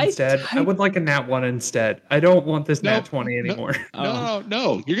nat 1 instead? I would like a nat 1 instead. I don't want this nat 20 anymore.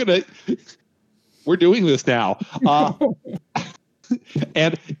 No. We're doing this now.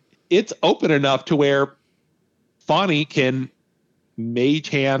 And it's open enough to where Fonny can mage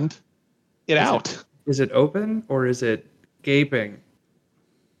hand it out. Is it open or is it gaping?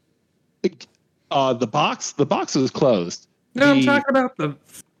 The box is closed. No, I'm talking about the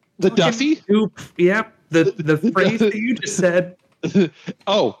Dussie. Goop. Yep. The phrase that you just said.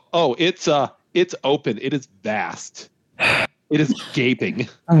 It's open. It is vast. It is gaping.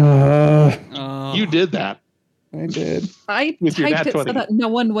 You did that. I did. I With your typed nat it so 20. that no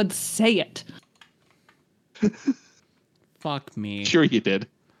one would say it. Fuck me. Sure you did.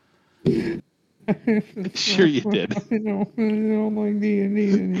 Sure you did. I don't like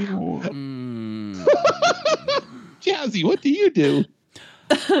D&D anymore. Jazzy, what do you do?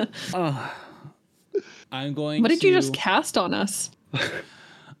 I'm going What did you to- just cast on us?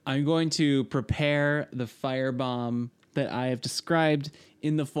 I'm going to prepare the firebomb that I have described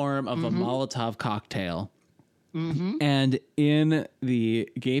in the form of a Molotov cocktail. And in the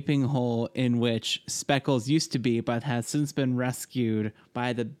gaping hole in which Speckles used to be, but has since been rescued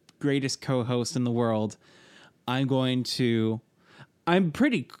by the greatest co-host in the world, I'm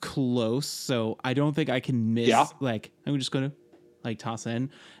pretty close, so I don't think I can miss. Yeah. Like, I'm just going to toss in.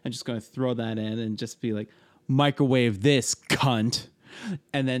 I'm just going to throw that in and just be like, microwave this, cunt.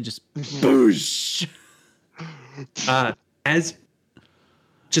 And then just boosh. As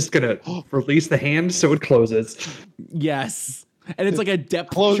just gonna release the hand so it closes. Yes. And it's like a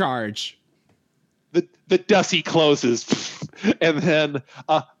depth charge. The Dussie closes. And then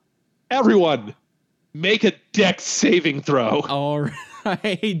everyone make a dex saving throw. All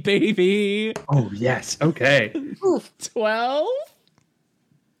right, baby. Oh yes. Okay. 12?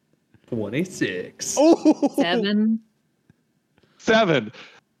 26. Oh, 7.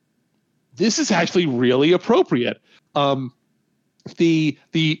 This is actually really appropriate. The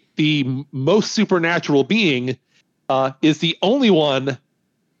most supernatural being is the only one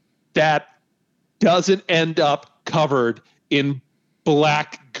that doesn't end up covered in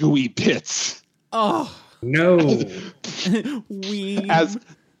black gooey pits. Oh, No. we As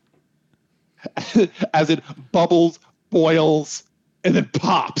it bubbles, boils, and then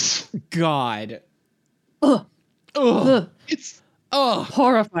pops. God. Ugh. Oh, It's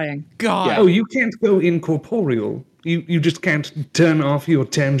Horrifying. God. Oh, you can't go incorporeal. You just can't turn off your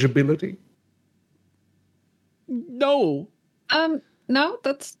tangibility. No. no,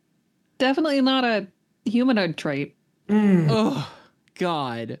 that's definitely not a humanoid trait. Oh,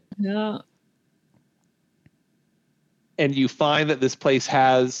 God. Yeah. And you find that this place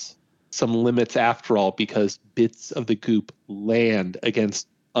has some limits after all, because bits of the goop land against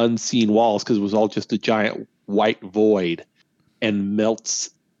unseen walls because it was all just a giant white void and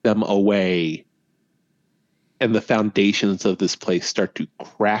melts them away. And the foundations of this place start to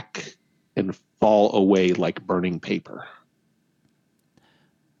crack and fall away like burning paper.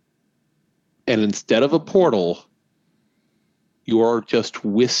 And instead of a portal, you're just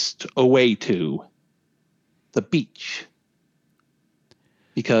whisked away to the beach.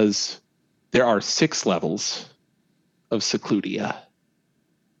 Because there are 6 levels of Secludia.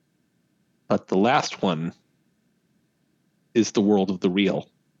 But the last one is the world of the real.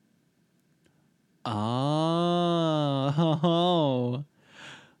 Oh.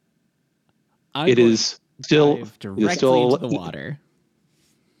 It is still directly into the water.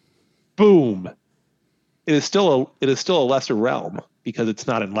 Boom. It is still a lesser realm because it's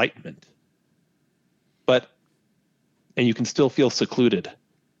not enlightenment. And you can still feel secluded.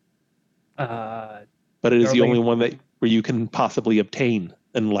 But it is the only one where you can possibly obtain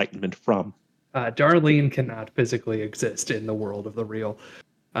enlightenment from. Darlene cannot physically exist in the world of the real.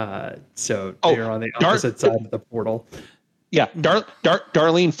 So they're on the opposite side of the portal. Yeah,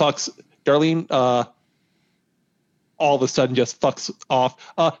 Darlene all of a sudden just fucks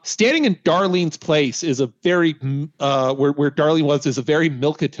off. Standing in Darlene's place is a very where Darlene was is a very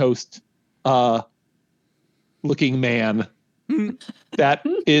milquetoast looking man that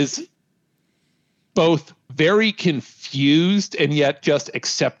is both very confused and yet just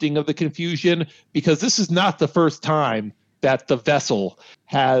accepting of the confusion, because this is not the first time that the vessel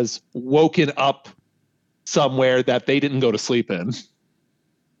has woken up somewhere that they didn't go to sleep in.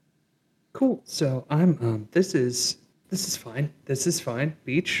 Cool. So I'm this is fine. This is fine.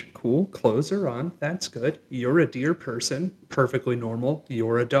 Beach, cool. Clothes are on. That's good. You're a deer person, perfectly normal.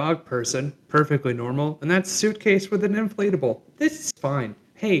 You're a dog person, perfectly normal. And that's suitcase with an inflatable. This is fine.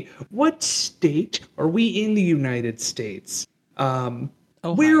 Hey, what state are we in the United States?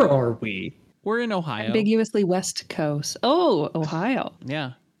 Where are we? We're in Ohio. Ambiguously West Coast. Oh, Ohio.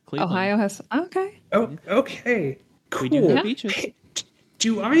 Yeah. Cleveland. Ohio has okay. Oh, okay. Cool. We do have beaches. Hey,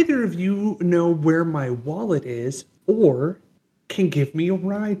 do either of you know where my wallet is, or can give me a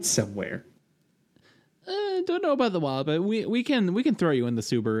ride somewhere? Don't know about the wallet, but we can throw you in the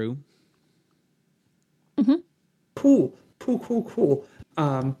Subaru. Mm-hmm. Cool.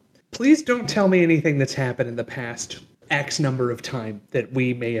 Please don't tell me anything that's happened in the past X number of time that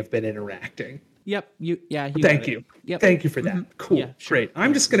we may have been interacting. Yep. Thank you. Yep. Thank you for that. Mm-hmm. Cool. Yeah, sure. Great.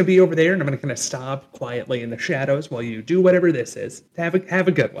 I'm just going to be over there, and I'm going to kind of stop quietly in the shadows while you do whatever this is. Have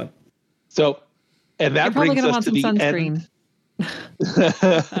a good one. So, and that You're probably brings gonna us want to some the sunscreen.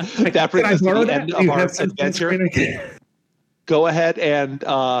 end. That brings us to the end of our adventure. Go ahead and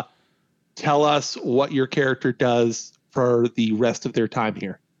tell us what your character does for the rest of their time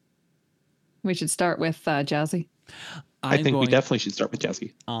here. We should start with Jazzy. I think we definitely should start with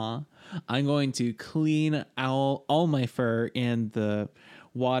Jesse. I'm going to clean out all my fur in the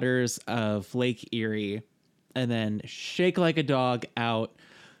waters of Lake Erie, and then shake like a dog out,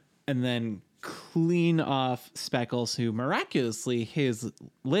 and then clean off Speckles, who miraculously his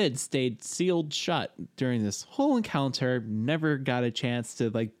lid stayed sealed shut during this whole encounter, never got a chance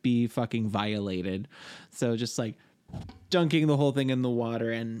to be fucking violated. So just dunking the whole thing in the water,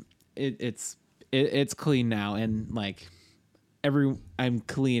 and it's clean now, and I'm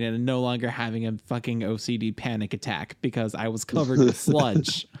clean and no longer having a fucking OCD panic attack because I was covered with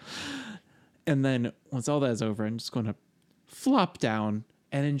sludge. And then once all that is over, I'm just going to flop down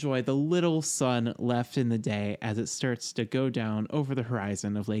and enjoy the little sun left in the day as it starts to go down over the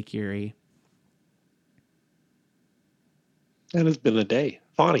horizon of Lake Erie. That has been a day.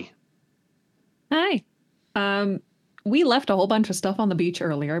 Fonny. Hi. We left a whole bunch of stuff on the beach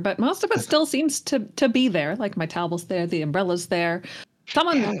earlier, but most of it still seems to be there. Like my towel's there, the umbrella's there.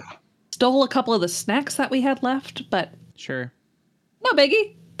 Someone stole a couple of the snacks that we had left, but Sure. no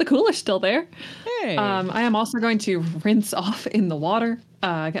biggie. The cooler's still there. Hey. I am also going to rinse off in the water,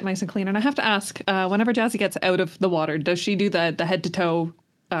 get nice and clean. And I have to ask, whenever Jazzy gets out of the water, does she do the head to toe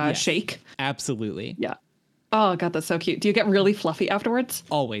Yes. shake? Absolutely. Yeah. Oh god, that's so cute. Do you get really fluffy afterwards?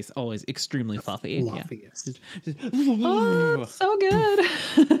 Always extremely fluffy. Fluffiest. Oh, so good.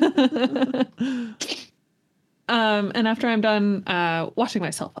 And after I'm done washing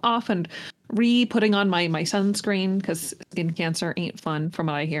myself off and putting on my sunscreen, because skin cancer ain't fun from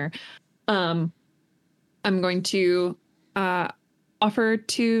what I hear, I'm going to offer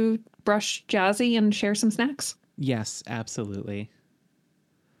to brush Jazzy and share some snacks. Yes, absolutely.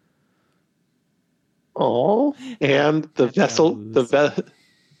 Oh, and the vessel, the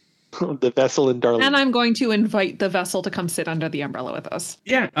vessel and Darlene. And I'm going to invite the vessel to come sit under the umbrella with us.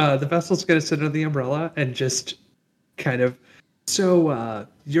 Yeah, the vessel's gonna sit under the umbrella and just kind of. So,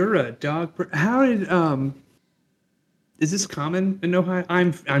 you're a dog. How did is this common in Ohio?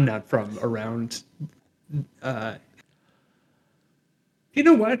 I'm not from around. You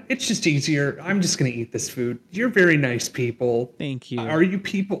know what? It's just easier. I'm just gonna eat this food. You're very nice people. Thank you. Are you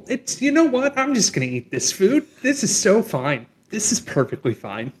people? It's, you know what? I'm just gonna eat this food. This is so fine. This is perfectly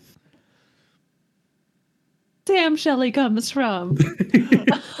fine. Sam Shelley comes from.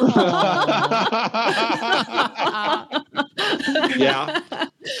 Yeah.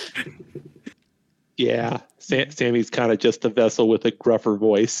 Yeah. Sammy's kind of just a vessel with a gruffer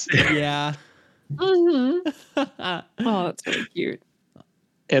voice. Yeah. Oh, that's really cute.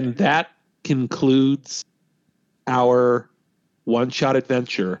 And that concludes our one-shot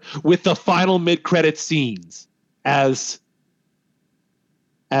adventure with the final mid-credit scenes as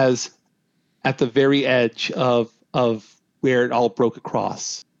at the very edge of where it all broke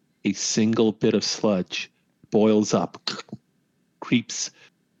across, a single bit of sludge boils up, creeps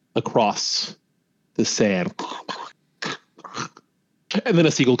across the sand, and then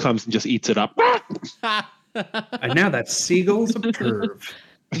a seagull comes and just eats it up. And now that seagull's a perv.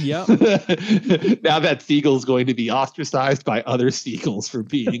 Yep. Now that seagull's going to be ostracized by other seagulls for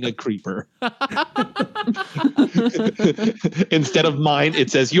being a creeper. Instead of mine, it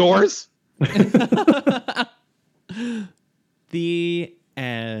says yours. The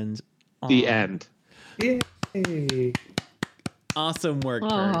end. The Aw. end. Yay. Awesome work,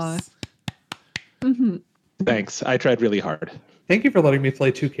 Aw. Curse. Mm-hmm. Thanks. I tried really hard. Thank you for letting me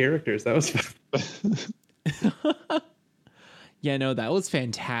play two characters. That was fun. Yeah, no, that was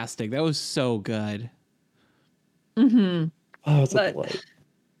fantastic. That was so good. Mm-hmm. Oh, it's a But- delight.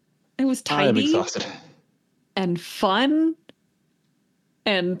 It was I am tidy exhausted. and fun,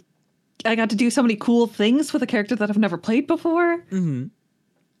 and I got to do so many cool things with a character that I've never played before. Mm-hmm.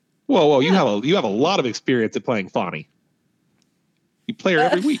 Whoa, you have a lot of experience at playing Fawny. You play her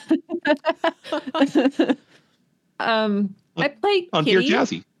every week I play on Dear Kitty.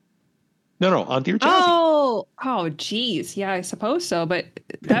 Jazzy. No, on Dear Jazzy. Oh, geez. Yeah, I suppose so. But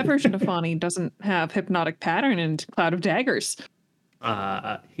that version of Fawny doesn't have Hypnotic Pattern and Cloud of Daggers.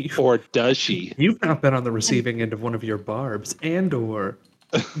 Or does she? You've not been on the receiving end of one of your barbs and or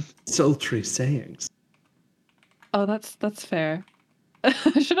sultry sayings. Oh, that's fair.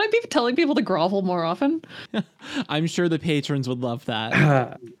 Should I be telling people to grovel more often? I'm sure the patrons would love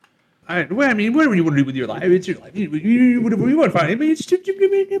that. Well, I mean, whatever you want to do with your life, it's your life. Whatever you want to find, I mean, it's just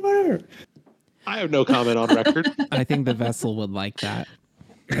whatever. I have no comment on record. I think the vessel would like that.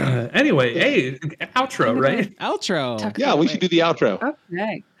 Anyway, hey, outro, right? Outro. Tuck Yeah, it we away. should do the outro.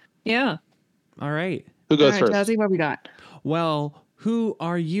 Okay. Yeah. All right. Who goes All right, first? Jazzy, what we got? Well, who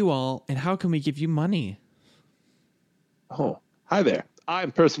are you all, and how can we give you money? Oh, hi there.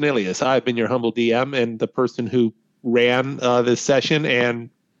 I'm Personalius. I've been your humble DM and the person who ran this session and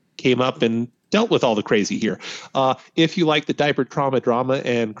came up and dealt with all the crazy here. If you like the diaper trauma drama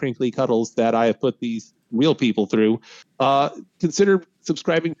and crinkly cuddles that I have put these real people through, consider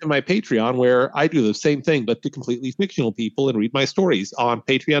subscribing to my Patreon, where I do the same thing, but to completely fictional people and read my stories on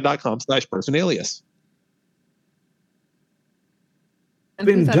patreon.com/Personalius. And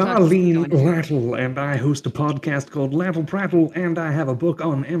Been since I've got- Darlene Lattle, and I host a podcast called Lattle Prattle, and I have a book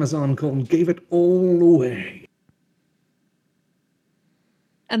on Amazon called Gave It All Away.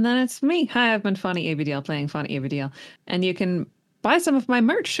 And then it's me. Hi, I've been Funny ABDL playing Funny ABDL. And you can buy some of my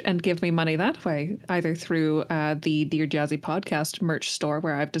merch and give me money that way, either through the Dear Jazzy podcast merch store,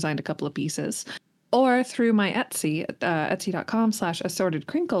 where I've designed a couple of pieces, or through my Etsy, etsy.com/assorted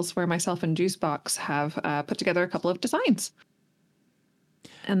crinkles, where myself and Juicebox have put together a couple of designs.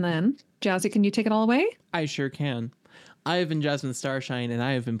 And then, Jazzy, can you take it all away? I sure can. I have been Jasmine Starshine, and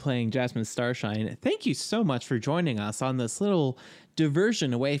I have been playing Jasmine Starshine. Thank you so much for joining us on this little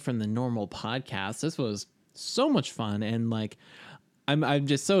diversion away from the normal podcast. This was so much fun, and like, I'm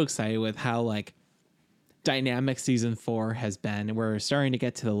just so excited with how like dynamic season 4 has been. We're starting to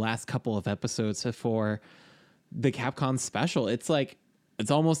get to the last couple of episodes for the Capcom special. It's like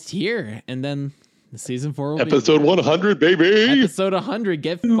it's almost here, and then the season 4 will Episode be 100, baby. episode 100.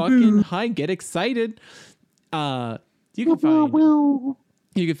 Get fucking high, get excited. You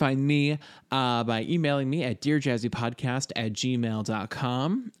can find me by emailing me at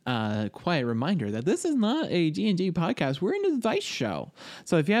dearjazzypodcast@gmail.com. Quiet reminder that this is not a D&D podcast. We're an advice show.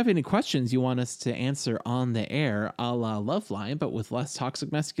 So if you have any questions you want us to answer on the air, a la Loveline, but with less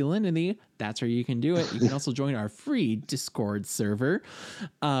toxic masculinity, that's where you can do it. You can also join our free Discord server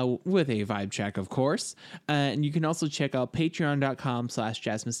with a vibe check, of course. And you can also check out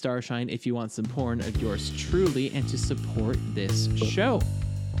patreon.com/Jasmine Starshine if you want some porn of yours truly and to support this show.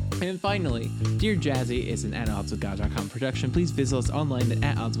 And finally, Dear Jazzy is an AtOddsWithGod.com production. Please visit us online at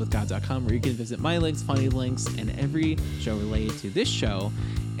AtOddsWithGod.com, where you can visit my links, funny links, and every show related to this show,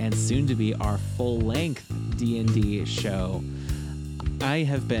 and soon to be our full-length D&D show. I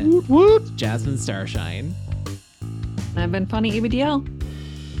have been Jasmine Starshine. I've been Funny EBDL.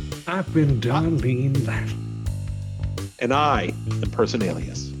 I've been Darlene. And I am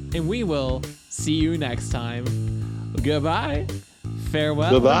Personalius. And we will see you next time. Goodbye.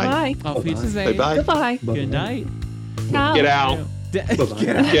 Farewell. Goodbye. Bye. Auf Wiedersehen. Bye-bye. Goodbye. Good night. Ciao. Get out.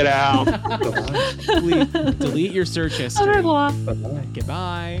 Get out. Delete your search Au history. revoir. Bye-bye.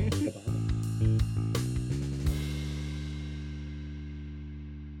 Goodbye. Bye-bye.